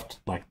Microsoft,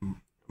 like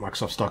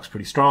Microsoft stock's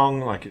pretty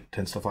strong, like it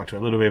tends to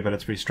fluctuate a little bit, but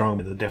it's pretty strong.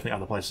 But there are definitely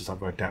other places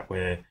I've worked at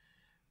where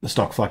the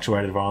stock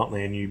fluctuated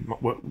violently, and you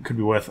could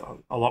be worth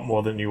a lot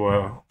more than you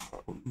were,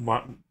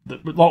 a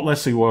lot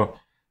less you were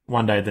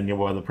one day than you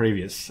were the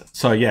previous.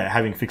 So yeah,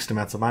 having fixed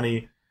amounts of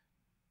money,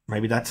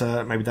 maybe that's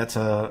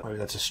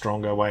a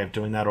stronger way of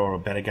doing that, or a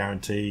better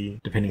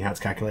guarantee, depending how it's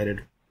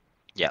calculated.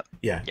 Yeah.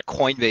 Yeah.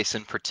 Coinbase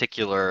in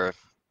particular.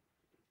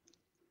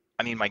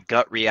 I mean, my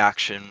gut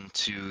reaction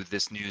to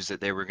this news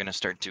that they were going to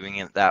start doing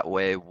it that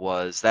way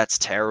was, that's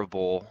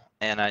terrible.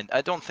 And I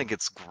don't think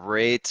it's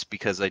great,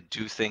 because I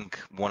do think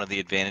one of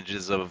the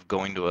advantages of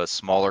going to a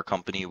smaller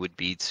company would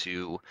be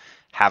to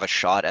have a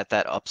shot at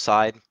that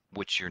upside,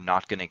 which you're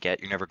not going to get.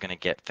 You're never going to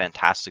get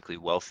fantastically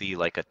wealthy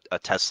like a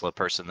Tesla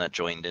person that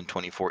joined in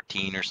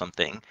 2014 or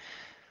something.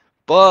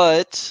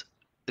 But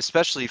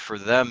especially for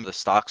them, the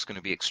stock's going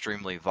to be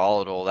extremely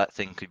volatile. That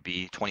thing could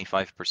be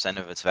 25%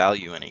 of its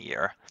value in a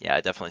year. Yeah,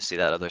 I definitely see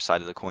that other side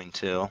of the coin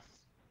too.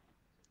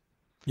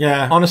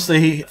 Yeah,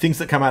 honestly, things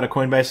that come out of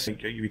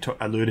Coinbase, you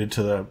alluded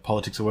to the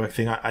politics of work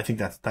thing. I think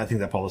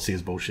that policy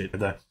is bullshit.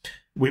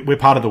 We're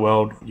part of the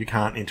world. You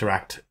can't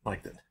interact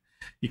like that.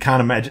 You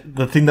can't imagine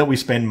the thing that we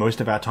spend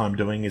most of our time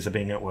doing is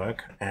being at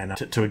work, and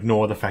to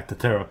ignore the fact that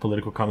there are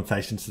political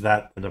connotations to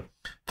that. The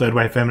third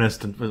wave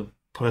feminist and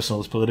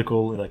personal is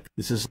political. Like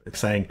this is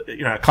saying,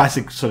 a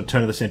classic sort of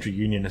turn of the century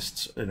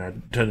unionists, turn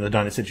of the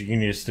 19th century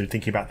unionists who are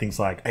thinking about things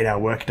like 8-hour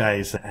work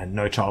days and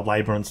no child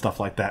labor and stuff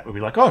like that would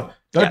be like, oh,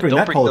 don't bring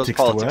politics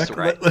to work.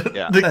 Right.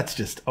 Yeah. That's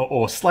just,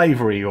 or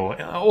slavery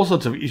or all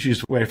sorts of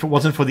issues where if it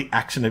wasn't for the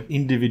action of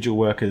individual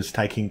workers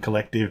taking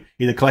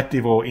either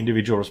collective or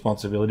individual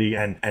responsibility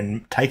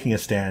and taking a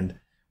stand,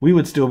 we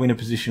would still be in a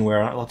position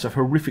where lots of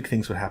horrific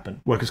things would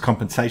happen. Workers'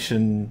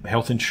 compensation,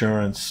 health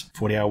insurance,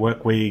 40-hour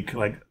work week,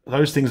 like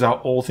those things are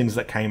all things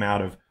that came out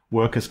of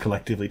workers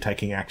collectively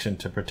taking action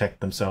to protect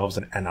themselves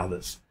and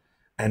others.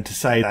 And to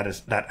say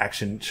that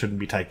action shouldn't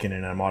be taken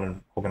in a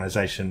modern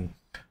organization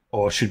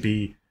or should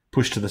be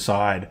pushed to the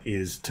side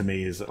to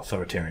me is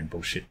authoritarian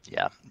bullshit.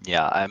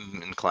 Yeah,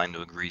 I'm inclined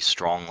to agree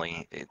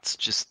strongly. It's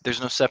just, there's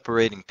no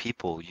separating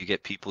people. You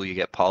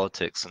get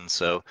politics. And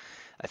so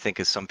I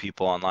think, as some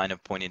people online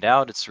have pointed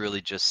out, it's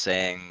really just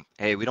saying,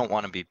 hey, we don't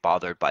want to be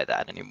bothered by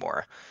that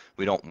anymore.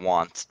 We don't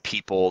want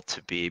people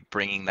to be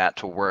bringing that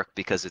to work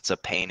because it's a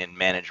pain in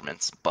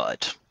management's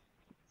butt.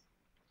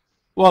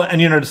 Well,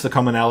 and you notice the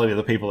commonality of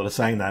the people that are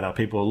saying that are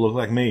people who look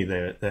like me.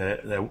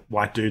 They're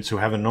white dudes who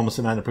have an enormous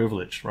amount of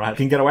privilege, right?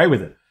 Can get away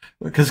with it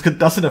because it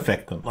doesn't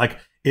affect them. Like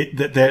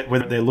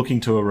they're looking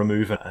to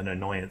remove an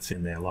annoyance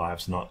in their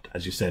lives, not,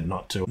 as you said,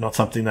 not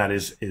something that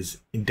is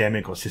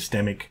endemic or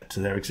systemic to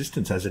their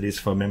existence, as it is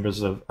for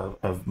members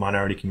of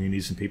minority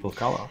communities and people of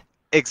color.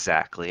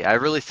 Exactly. I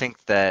really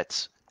think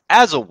that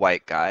as a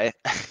white guy,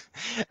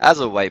 as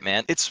a white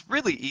man, it's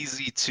really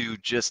easy to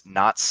just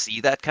not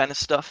see that kind of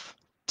stuff,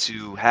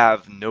 to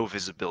have no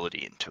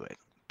visibility into it,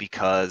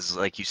 because,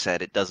 like you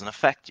said, it doesn't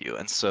affect you.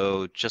 And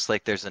so just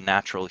like there's a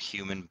natural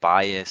human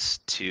bias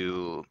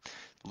to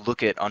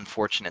look at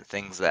unfortunate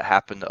things that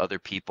happen to other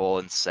people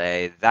and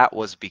say that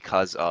was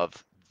because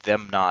of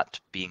them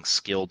not being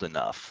skilled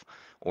enough,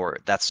 or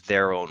that's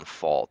their own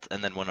fault.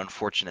 And then when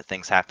unfortunate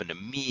things happen to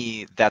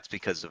me, that's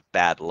because of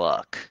bad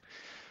luck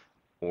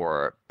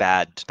or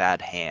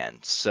bad hand.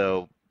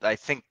 So I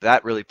think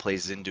that really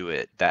plays into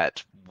it,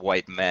 that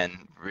white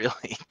men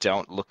really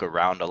don't look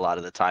around a lot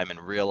of the time and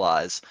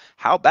realize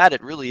how bad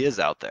it really is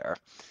out there.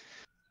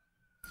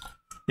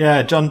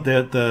 Yeah,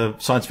 the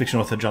science fiction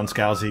author John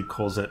Scalzi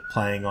calls it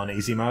playing on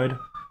easy mode,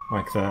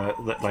 like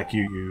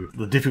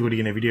the difficulty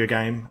in a video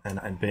game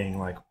and being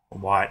like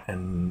white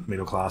and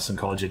middle class and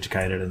college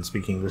educated and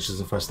speaking English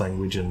as a first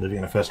language and living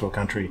in a first world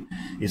country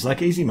is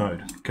like easy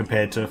mode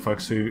compared to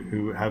folks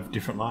who have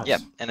different lives. Yeah,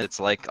 and it's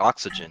like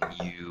oxygen.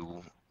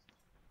 You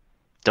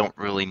don't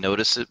really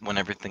notice it when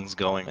everything's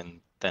going.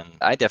 And then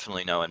I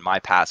definitely know in my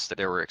past that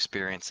there were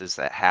experiences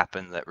that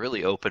happened that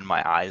really opened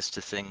my eyes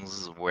to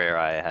things where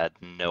I had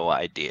no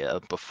idea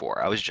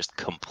before. I was just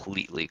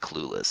completely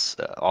clueless.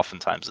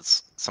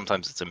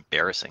 Sometimes it's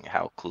embarrassing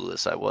how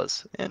clueless I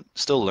was, and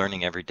still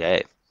learning every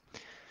day.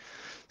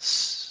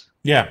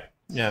 Yeah.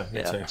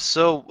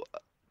 So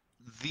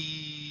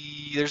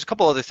there's a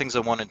couple other things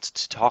I wanted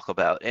to talk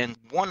about, and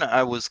one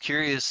I was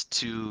curious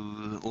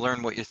to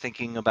learn what you're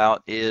thinking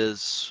about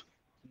is,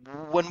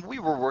 when we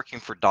were working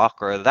for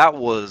Docker, that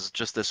was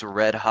just this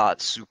red hot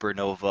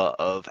supernova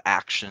of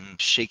action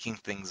shaking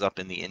things up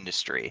in the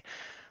industry.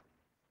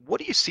 What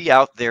do you see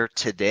out there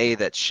today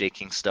that's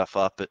shaking stuff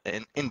up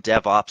in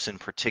DevOps in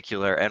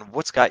particular, and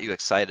what's got you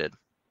excited?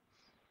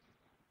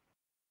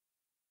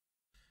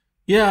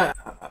 Yeah,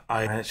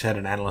 I actually had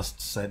an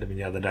analyst say to me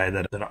the other day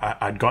that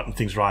I'd gotten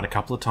things right a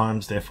couple of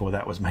times, therefore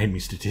that was made me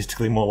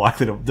statistically more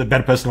likely the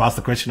better person to ask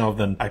the question of.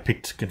 Than I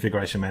picked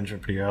configuration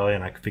management pretty early,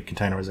 and I picked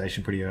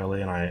containerization pretty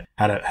early, and I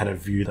had a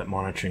view that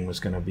monitoring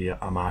was going to be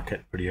a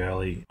market pretty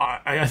early.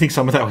 I think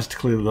some of that was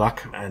clearly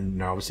luck,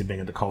 and obviously being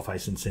at the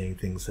coalface and seeing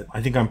things that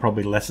I think I'm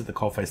probably less at the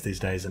coalface these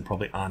days and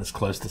probably aren't as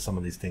close to some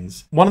of these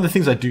things. One of the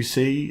things I do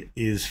see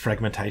is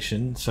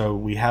fragmentation. So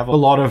we have a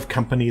lot of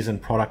companies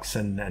and products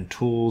and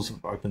tools,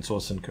 open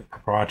source and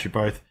proprietary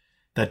both,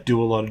 that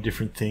do a lot of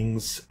different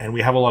things. And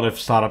we have a lot of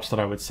startups that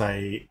I would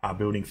say are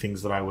building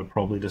things that I would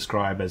probably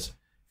describe as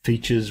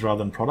features rather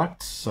than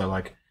products. So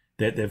like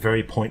they're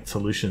very point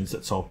solutions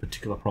that solve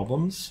particular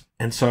problems.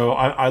 And so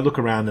I look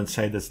around and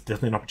say there's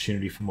definitely an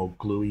opportunity for more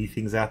gluey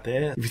things out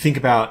there. If you think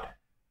about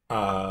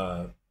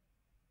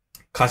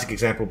classic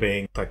example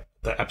being like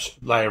the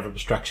layer of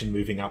abstraction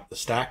moving up the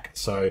stack.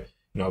 So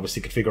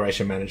obviously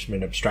configuration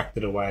management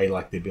abstracted away,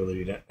 like the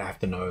ability to have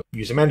to know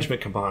user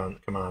management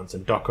commands,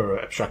 and Docker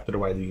abstracted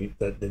away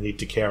the need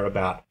to care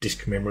about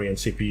disk memory and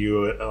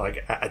CPU,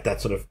 like at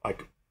that sort of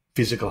like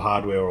physical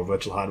hardware or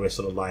virtual hardware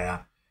sort of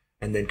layer.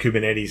 And then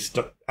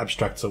Kubernetes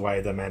abstracts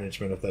away the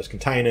management of those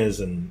containers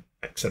and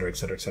et cetera,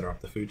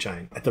 up the food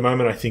chain. At the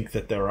moment, I think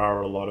that there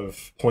are a lot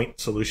of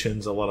point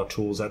solutions, a lot of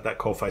tools at that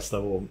coalface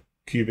level,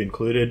 Kube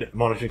included,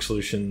 monitoring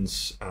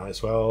solutions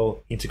as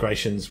well,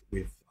 integrations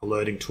with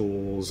alerting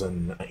tools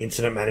and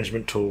incident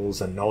management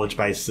tools and knowledge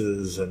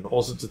bases and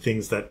all sorts of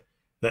things that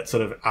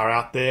sort of are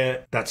out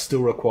there that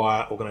still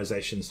require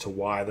organizations to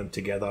wire them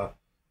together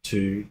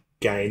to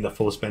gain the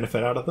fullest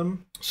benefit out of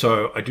them.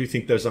 So I do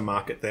think there's a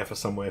market there for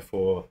somewhere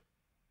for,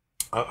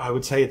 I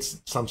would say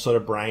it's some sort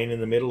of brain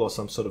in the middle or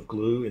some sort of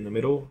glue in the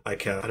middle.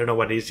 Like, I don't know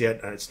what it is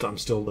yet. I'm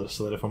still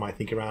solidifying my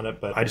thinking around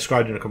it, but I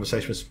described in a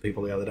conversation with some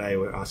people the other day,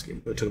 we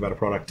talking about a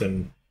product,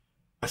 and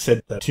I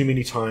said that too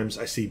many times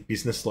I see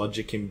business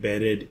logic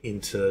embedded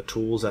into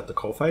tools at the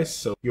coalface.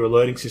 So your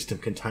alerting system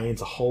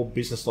contains a whole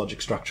business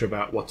logic structure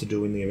about what to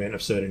do in the event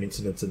of certain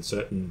incidents and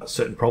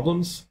certain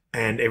problems.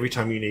 And every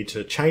time you need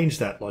to change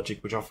that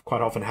logic, which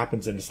quite often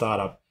happens in a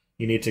startup,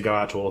 you need to go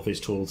out to all of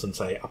these tools and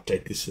say,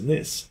 update this and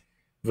this.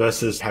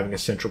 Versus having a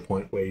central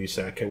point where you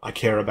say, okay, I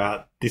care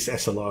about this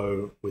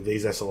SLO with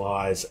these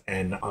SLIs,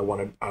 and I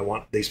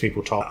want these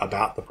people to talk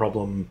about the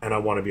problem, and I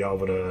want to be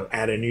able to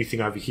add a new thing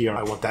over here.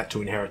 I want that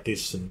to inherit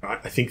this, and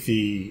I think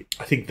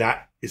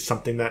that is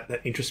something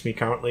that interests me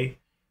currently.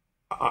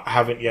 I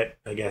haven't yet,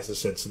 I guess, as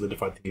I said,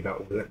 solidified thinking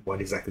about what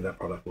exactly that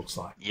product looks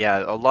like.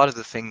 Yeah, a lot of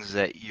the things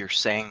that you're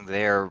saying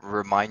there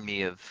remind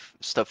me of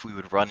stuff we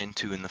would run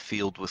into in the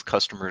field with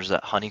customers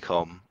at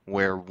Honeycomb,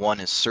 where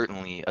one is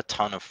certainly a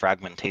ton of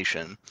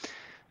fragmentation.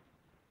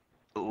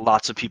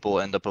 Lots of people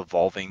end up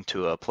evolving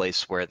to a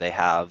place where they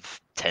have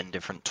 10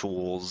 different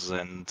tools,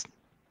 and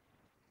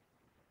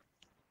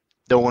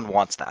no one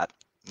wants that.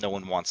 No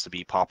one wants to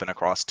be popping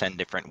across 10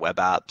 different web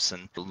apps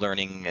and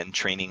learning and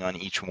training on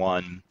each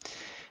one.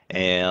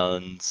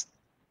 And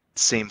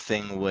same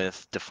thing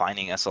with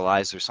defining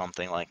SLIs or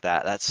something like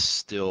that. That's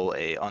still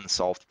a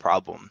unsolved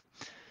problem.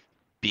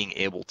 Being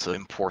able to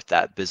import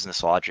that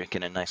business logic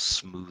in a nice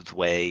smooth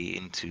way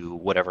into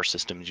whatever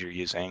systems you're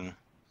using.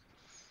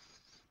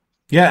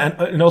 Yeah,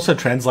 and also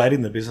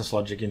translating the business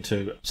logic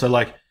into, so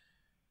like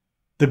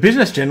the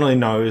business generally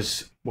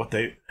knows what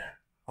they,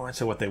 I won't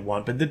say what they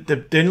want, but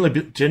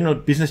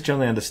the business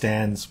generally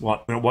understands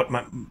what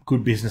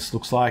good business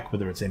looks like,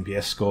 whether it's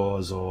NPS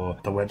scores or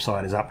the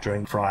website is up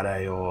during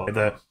Friday, or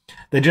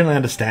they generally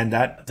understand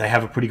that. They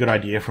have a pretty good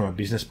idea from a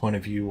business point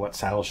of view what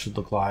sales should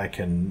look like,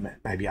 and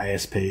maybe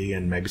ASP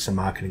and maybe some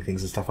marketing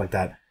things and stuff like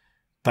that.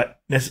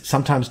 But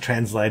sometimes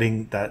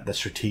translating the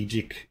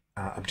strategic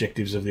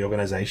objectives of the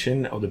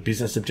organization or the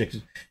business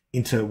objectives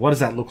into what does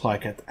that look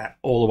like at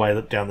all the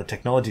way down the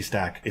technology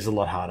stack is a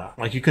lot harder.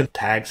 Like you can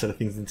tag sort of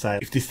things and say,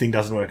 if this thing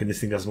doesn't work and this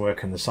thing doesn't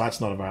work and the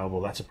site's not available,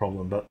 that's a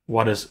problem. But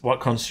what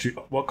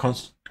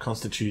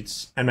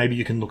constitutes, and maybe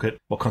you can look at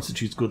what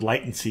constitutes good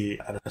latency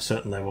at a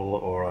certain level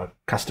or a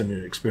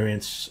customer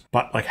experience.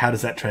 But like, how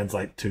does that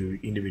translate to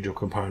individual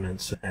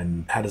components?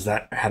 And how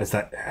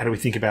do we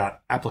think about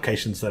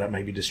applications that are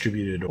maybe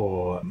distributed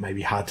or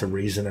maybe hard to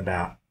reason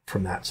about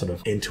from that sort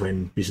of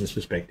end-to-end business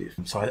perspective?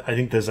 So I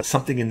think there's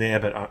something in there,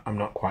 but I'm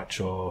not quite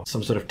sure.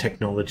 Some sort of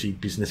technology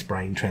business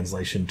brain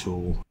translation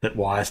tool that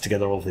wires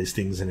together all of these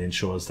things and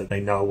ensures that they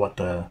know what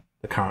the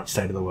current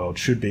state of the world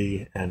should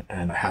be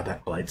and how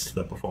that relates to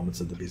the performance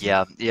of the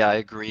business. Yeah, I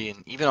agree.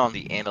 And even on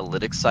the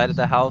analytics side of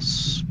the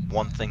house,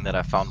 one thing that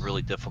I found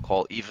really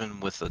difficult,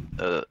 even with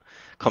a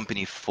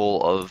company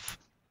full of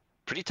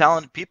pretty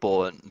talented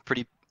people and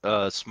pretty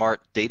smart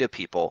data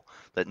people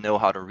that know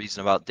how to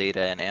reason about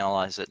data and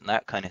analyze it and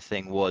that kind of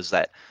thing, was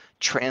that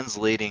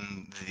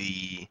translating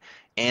the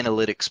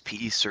analytics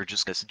piece, or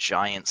just this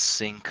giant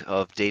sink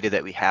of data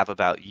that we have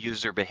about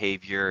user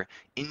behavior,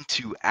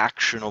 into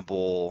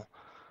actionable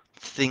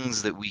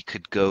things that we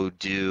could go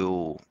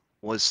do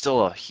was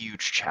still a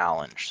huge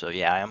challenge. So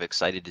yeah, I am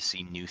excited to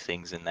see new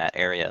things in that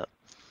area.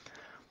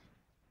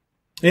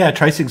 Yeah,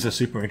 tracing's a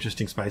super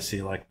interesting space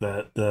here. Like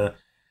the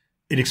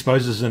it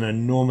exposes an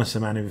enormous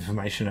amount of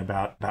information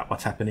about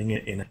what's happening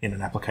in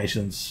an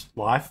application's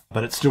life,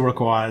 but it still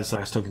requires. I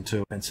was talking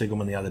to Ben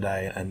Siegelman the other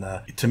day, and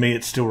to me,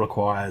 it still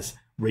requires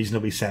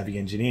reasonably savvy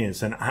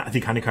engineers. And I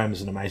think Honeycomb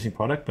is an amazing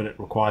product, but it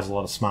requires a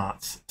lot of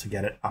smarts to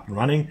get it up and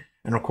running,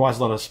 and requires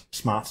a lot of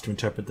smarts to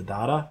interpret the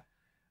data.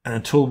 And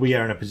until we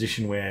are in a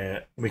position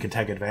where we can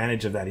take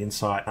advantage of that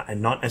insight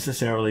and not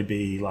necessarily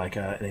be like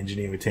an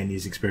engineer with 10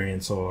 years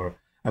experience or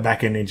a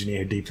back-end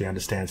engineer who deeply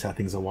understands how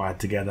things are wired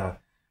together,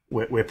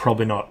 we're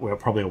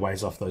probably a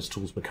ways off those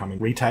tools becoming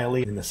retail-y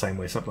in the same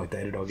way something like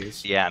Datadog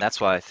is. Yeah, and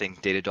that's why I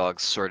think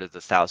Datadog's sort of the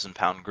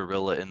 1,000-pound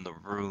gorilla in the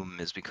room,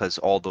 is because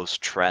all those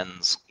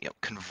trends,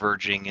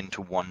 converging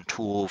into one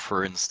tool,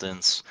 for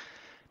instance,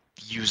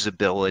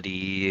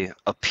 usability,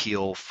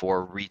 appeal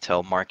for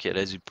retail market,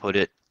 as you put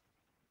it,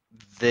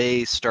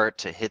 they start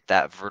to hit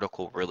that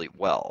vertical really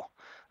well.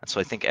 And so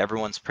I think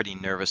everyone's pretty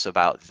nervous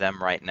about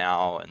them right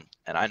now,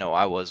 and I know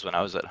I was when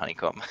I was at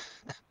Honeycomb.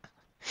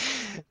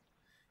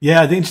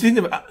 Yeah, the interesting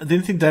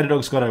thing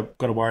Datadog's got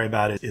to worry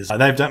about is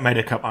they've made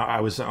a couple. I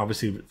was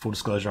obviously, full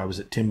disclosure, I was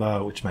at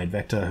Timber, which made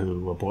Vector, who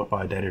were bought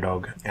by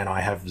Datadog, and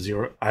I have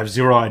zero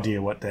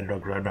idea what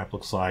Datadog roadmap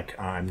looks like.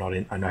 I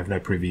have no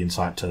privy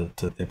insight to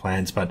their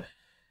plans, but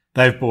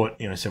they've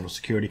bought several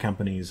security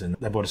companies, and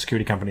they bought a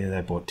security company,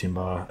 they bought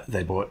Timber,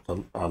 they bought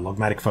the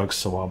Logmatic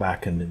folks a while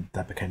back, and then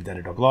that became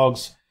Datadog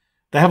Logs.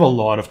 They have a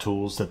lot of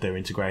tools that they're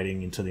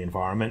integrating into the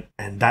environment,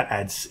 and that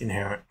adds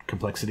inherent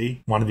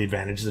complexity. One of the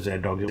advantages of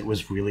Datadog, it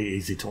was really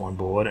easy to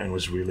onboard and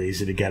was really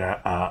easy to get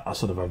a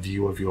sort of a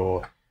view of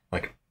your,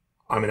 like,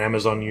 I'm an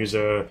Amazon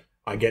user,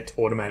 I get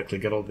to automatically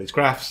get all these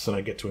graphs, and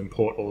I get to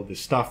import all of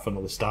this stuff and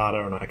all this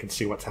data, and I can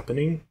see what's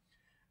happening.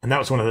 And that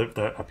was one of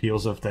the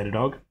appeals of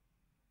Datadog.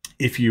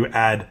 If you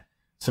add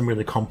some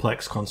really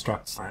complex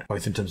constructs,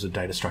 both in terms of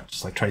data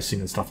structures like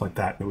tracing and stuff like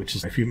that, which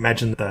is, if you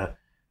imagine the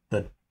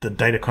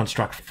data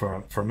construct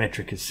for a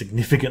metric is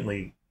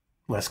significantly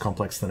less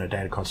complex than a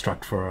data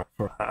construct for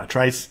a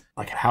trace.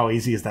 Like, how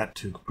easy is that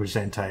to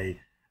present an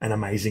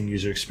amazing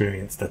user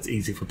experience that's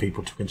easy for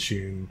people to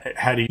consume?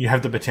 How do you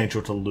have the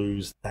potential to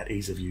lose that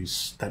ease of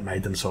use that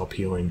made them so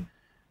appealing?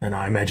 And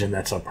I imagine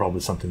that's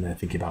probably something they're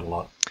thinking about a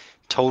lot.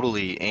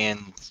 Totally,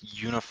 and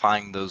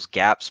unifying those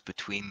gaps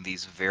between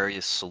these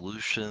various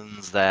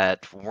solutions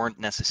that weren't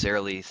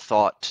necessarily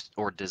thought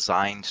or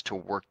designed to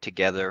work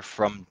together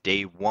from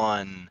day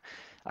one,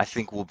 I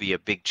think will be a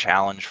big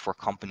challenge for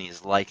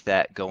companies like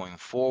that going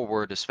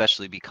forward,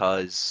 especially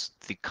because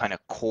the kind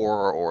of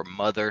core or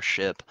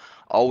mothership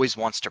always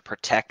wants to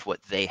protect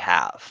what they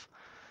have.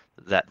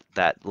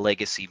 That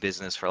legacy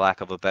business, for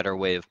lack of a better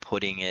way of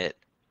putting it,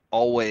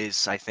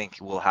 always, I think,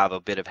 will have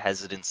a bit of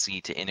hesitancy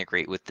to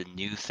integrate with the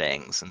new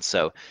things. And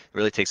so it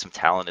really takes some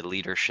talented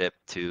leadership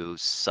to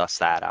suss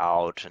that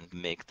out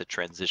and make the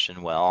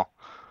transition well.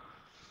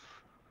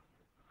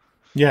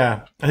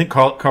 Yeah, I think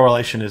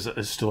correlation is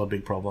still a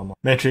big problem.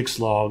 Metrics,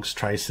 logs,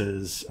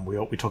 traces, we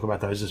talk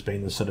about those as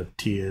being the sort of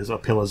tiers or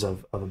pillars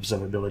of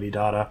observability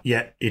data.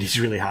 Yet it is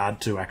really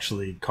hard to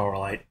actually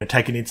correlate.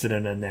 Take an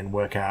incident and then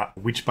work out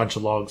which bunch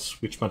of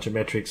logs, which bunch of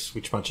metrics,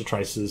 which bunch of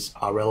traces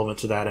are relevant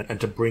to that, and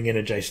to bring in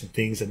adjacent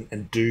things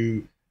and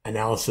do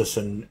analysis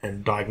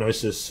and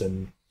diagnosis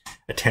and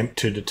attempt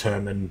to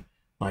determine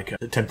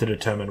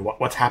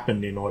what's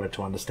happened in order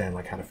to understand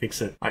how to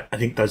fix it. I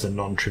think those are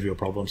non-trivial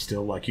problems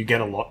still. Like, we get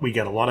a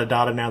lot of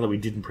data now that we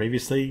didn't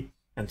previously,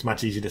 and it's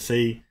much easier to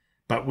see.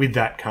 But with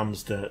that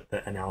comes the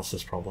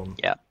analysis problem.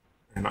 Yeah.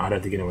 And I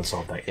don't think anyone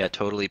solved that yet. Yeah,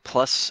 totally.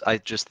 Plus, I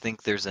just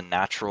think there's a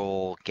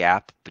natural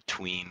gap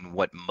between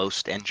what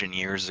most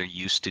engineers are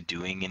used to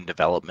doing in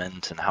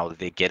development and how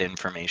they get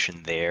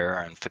information there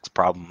and fix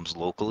problems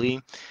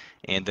locally,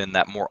 and then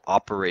that more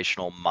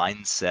operational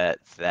mindset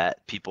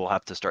that people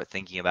have to start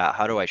thinking about: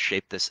 how do I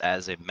shape this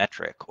as a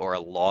metric or a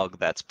log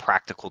that's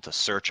practical to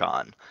search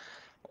on,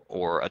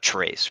 or a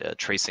trace?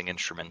 Tracing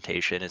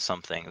instrumentation is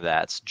something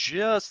that's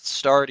just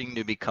starting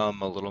to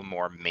become a little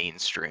more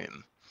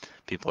mainstream.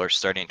 People are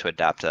starting to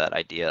adapt to that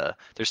idea.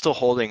 They're still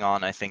holding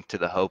on, I think, to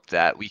the hope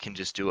that we can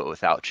just do it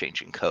without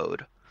changing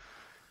code.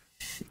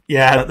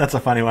 Yeah, that's a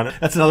funny one.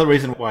 That's another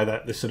reason why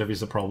this sort of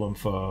is a problem.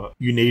 For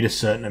you need a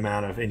certain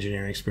amount of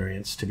engineering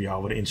experience to be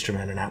able to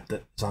instrument an app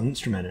that's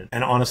uninstrumented.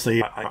 And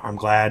honestly, I'm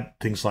glad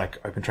things like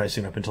open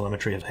tracing and open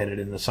telemetry have headed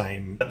in the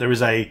same. There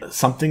is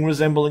something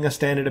resembling a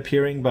standard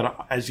appearing,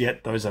 but as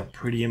yet those are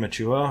pretty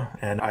immature.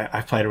 And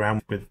I've played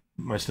around with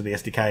most of the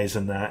SDKs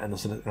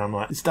and I'm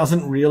like, this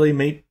doesn't really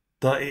meet.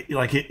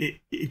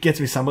 It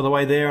gets me some of the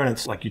way there, and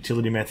it's like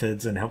utility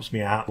methods and helps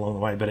me out along the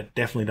way, but it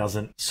definitely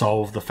doesn't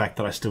solve the fact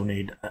that I still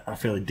need a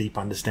fairly deep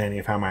understanding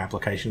of how my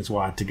application is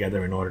wired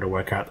together in order to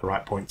work out the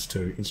right points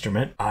to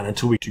instrument. And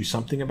until we do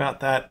something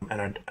about that,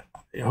 and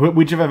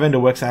whichever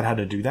vendor works out how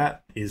to do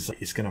that is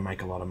going to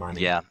make a lot of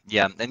money. Yeah,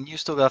 and you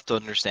still have to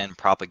understand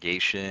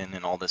propagation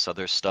and all this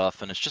other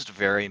stuff, and it's just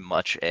very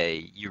much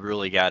you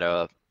really got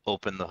to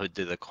open the hood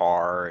to the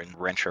car and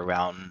wrench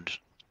around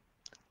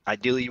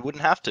Ideally, you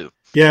wouldn't have to.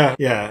 Yeah,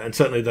 yeah, and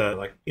certainly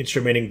the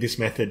instrumenting this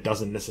method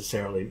doesn't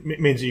necessarily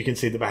means you can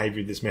see the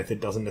behavior of this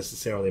method doesn't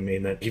necessarily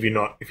mean that if you're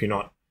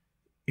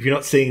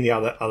not seeing the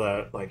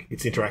other like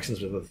its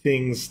interactions with other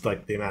things,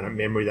 like the amount of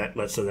memory that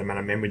the amount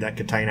of memory that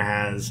container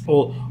has,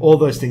 all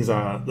those things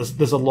are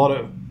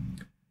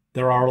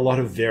there are a lot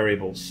of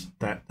variables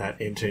that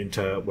enter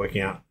into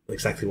working out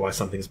exactly why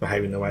something's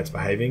behaving the way it's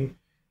behaving.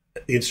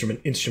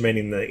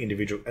 Instrumenting the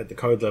individual at the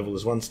code level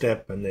is one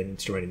step, and then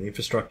instrumenting the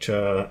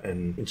infrastructure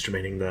and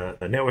instrumenting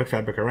the network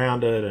fabric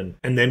around it,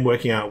 and then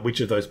working out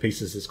which of those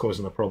pieces is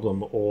causing the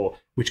problem, or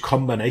which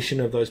combination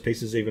of those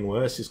pieces, even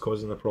worse, is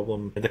causing the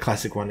problem. The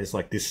classic one is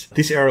like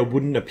this error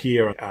wouldn't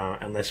appear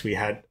unless we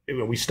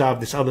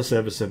starved this other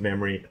service of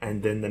memory,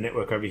 and then the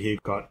network over here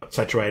got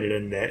saturated,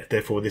 and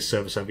therefore this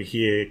service over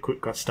here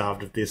got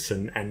starved of this,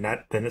 and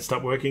that then it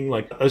stopped working.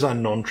 Like, those are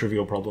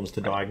non-trivial problems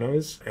to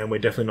diagnose, and we're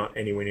definitely not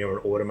anywhere near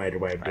an automated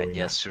way of doing that.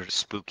 Yes, sort of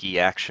spooky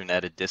action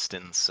at a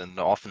distance, and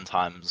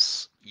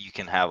oftentimes you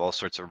can have all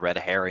sorts of red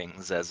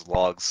herrings as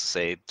logs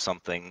say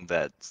something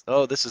that,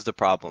 oh, this is the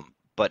problem,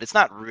 but it's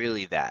not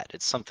really that.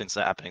 It's something's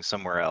happening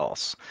somewhere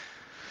else.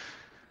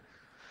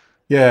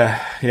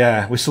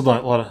 Yeah, we still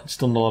not a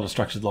lot of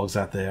structured logs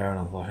out there,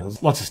 and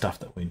there's lots of stuff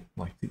that we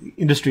like. The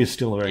industry is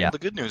still very. Yeah, the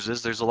good news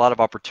is there's a lot of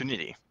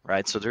opportunity,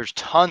 right? So there's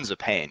tons of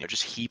pain,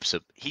 just heaps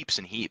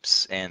and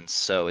heaps, and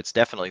so it's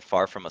definitely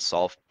far from a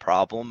solved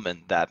problem,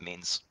 and that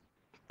means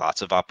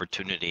lots of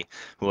opportunity.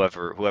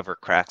 Whoever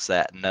cracks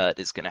that nut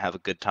is going to have a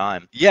good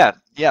time. Yeah,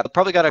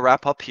 probably got to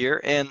wrap up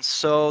here. And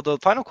so the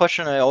final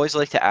question I always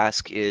like to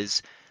ask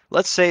is,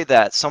 let's say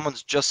that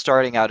someone's just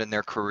starting out in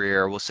their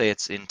career. We'll say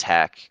it's in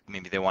tech.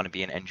 Maybe they want to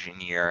be an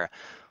engineer.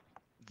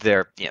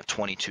 They're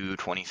 22,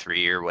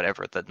 23, or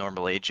whatever the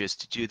normal age is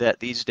to do that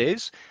these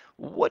days.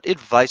 What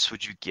advice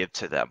would you give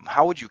to them?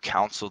 How would you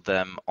counsel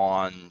them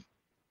on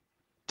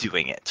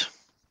doing it?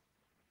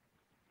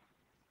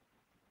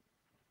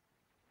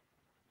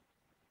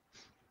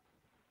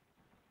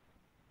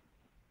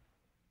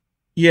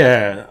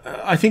 Yeah,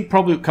 I think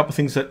probably a couple of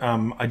things that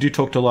I do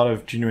talk to a lot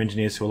of junior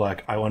engineers who are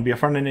like, I want to be a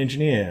front-end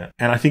engineer.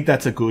 And I think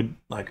that's a good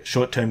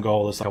short-term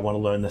goal, is I want to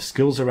learn the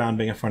skills around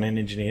being a front-end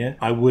engineer.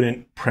 I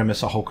wouldn't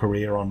premise a whole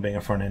career on being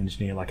a front-end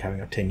engineer, like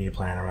having a 10-year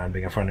plan around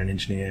being a front-end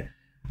engineer.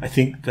 I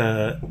think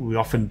we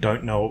often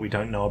don't know what we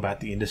don't know about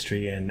the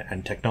industry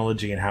and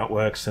technology and how it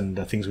works and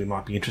the things we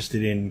might be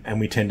interested in. And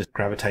we tend to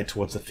gravitate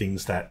towards the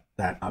things that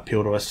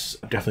appeal to us.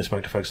 I've definitely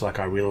spoke to folks like,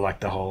 I really like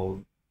the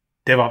whole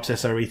DevOps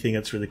SRE thing.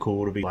 It's really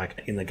cool to be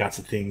in the guts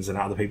of things, and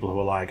other people who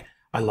are like,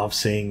 I love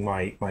seeing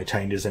my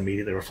changes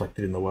immediately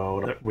reflected in the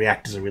world.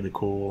 Reactors are really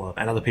cool.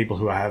 And other people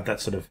who have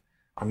that sort of,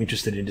 I'm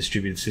interested in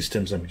distributed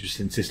systems, I'm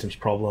interested in systems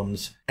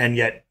problems. And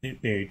yet,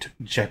 to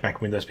check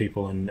back with those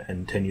people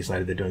and 10 years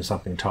later, they're doing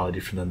something entirely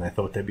different than they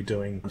thought they'd be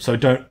doing. So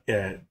don't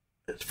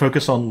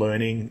focus on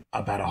learning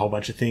about a whole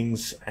bunch of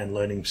things and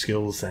learning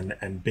skills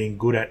and being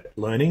good at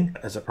learning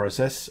as a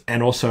process,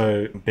 and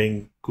also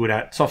being good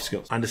at soft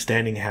skills,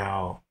 understanding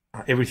how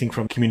everything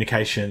from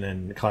communication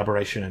and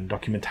collaboration and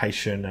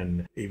documentation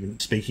and even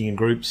speaking in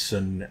groups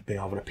and being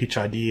able to pitch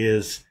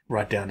ideas,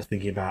 right down to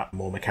thinking about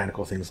more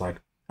mechanical things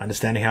like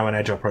understanding how an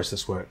agile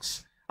process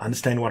works,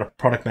 understanding what a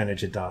product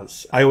manager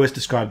does. I always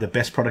describe the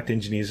best product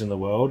engineers in the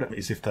world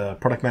is, if the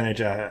product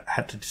manager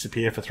had to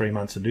disappear for 3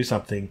 months and do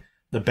something,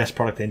 the best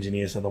product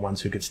engineers are the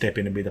ones who could step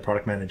in and be the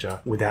product manager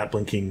without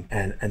blinking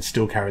and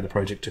still carry the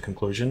project to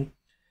conclusion.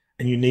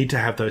 And you need to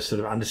have those sort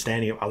of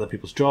understanding of other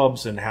people's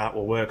jobs and how it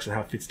all works and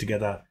how it fits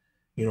together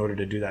in order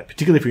to do that,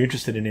 particularly if you're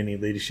interested in any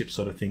leadership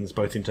sort of things,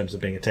 both in terms of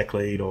being a tech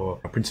lead or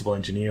a principal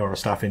engineer or a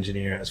staff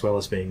engineer, as well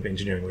as being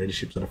engineering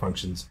leadership sort of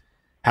functions.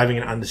 Having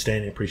an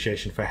understanding and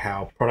appreciation for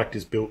how product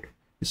is built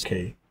is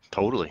key.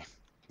 Totally.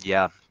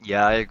 Yeah,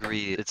 I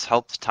agree. It's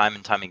helped time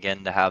and time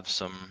again to have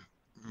some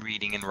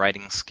reading and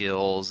writing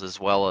skills as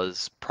well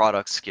as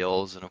product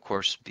skills. And of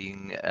course,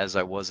 being as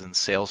I was in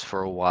sales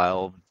for a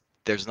while,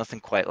 there's nothing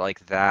quite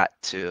like that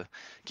to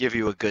give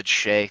you a good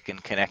shake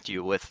and connect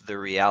you with the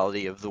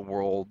reality of the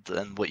world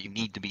and what you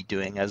need to be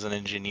doing as an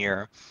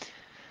engineer.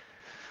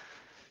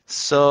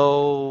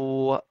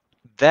 So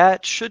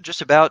that should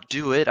just about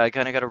do it. I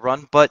kind of got to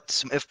run,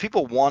 but if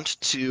people want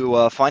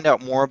to find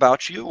out more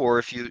about you, or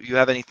if you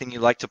have anything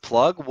you'd like to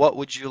plug, what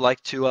would you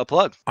like to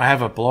plug? I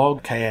have a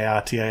blog,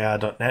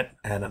 kartar.net,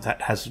 and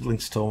that has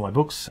links to all my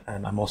books,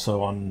 and I'm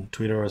also on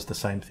Twitter as the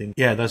same thing.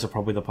 Yeah, those are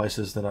probably the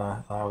places that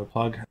I would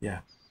plug. Yeah.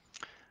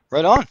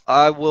 Right on.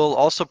 I will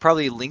also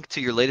probably link to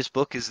your latest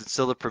book. Is it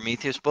still the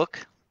Prometheus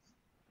book?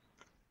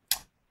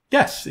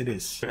 Yes, it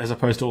is. As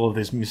opposed to all of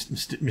these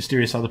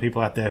mysterious other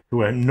people out there who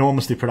were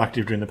enormously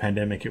productive during the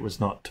pandemic, it was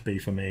not to be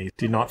for me.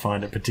 Did not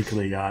find it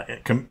particularly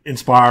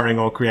inspiring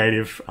or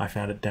creative. I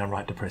found it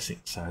downright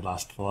depressing. So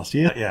for last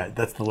year, yeah,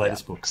 that's the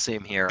latest book.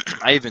 Same here.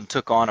 I even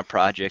took on a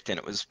project, and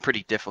it was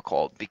pretty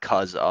difficult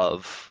because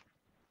of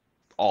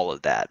all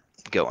of that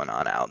going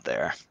on out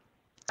there.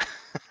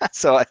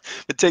 So I've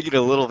been taking it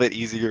a little bit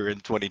easier in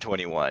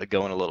 2021,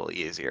 going a little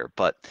easier.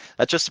 But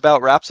that just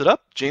about wraps it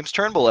up. James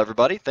Turnbull,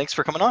 everybody. Thanks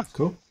for coming on.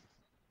 Cool.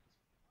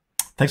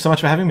 Thanks so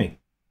much for having me.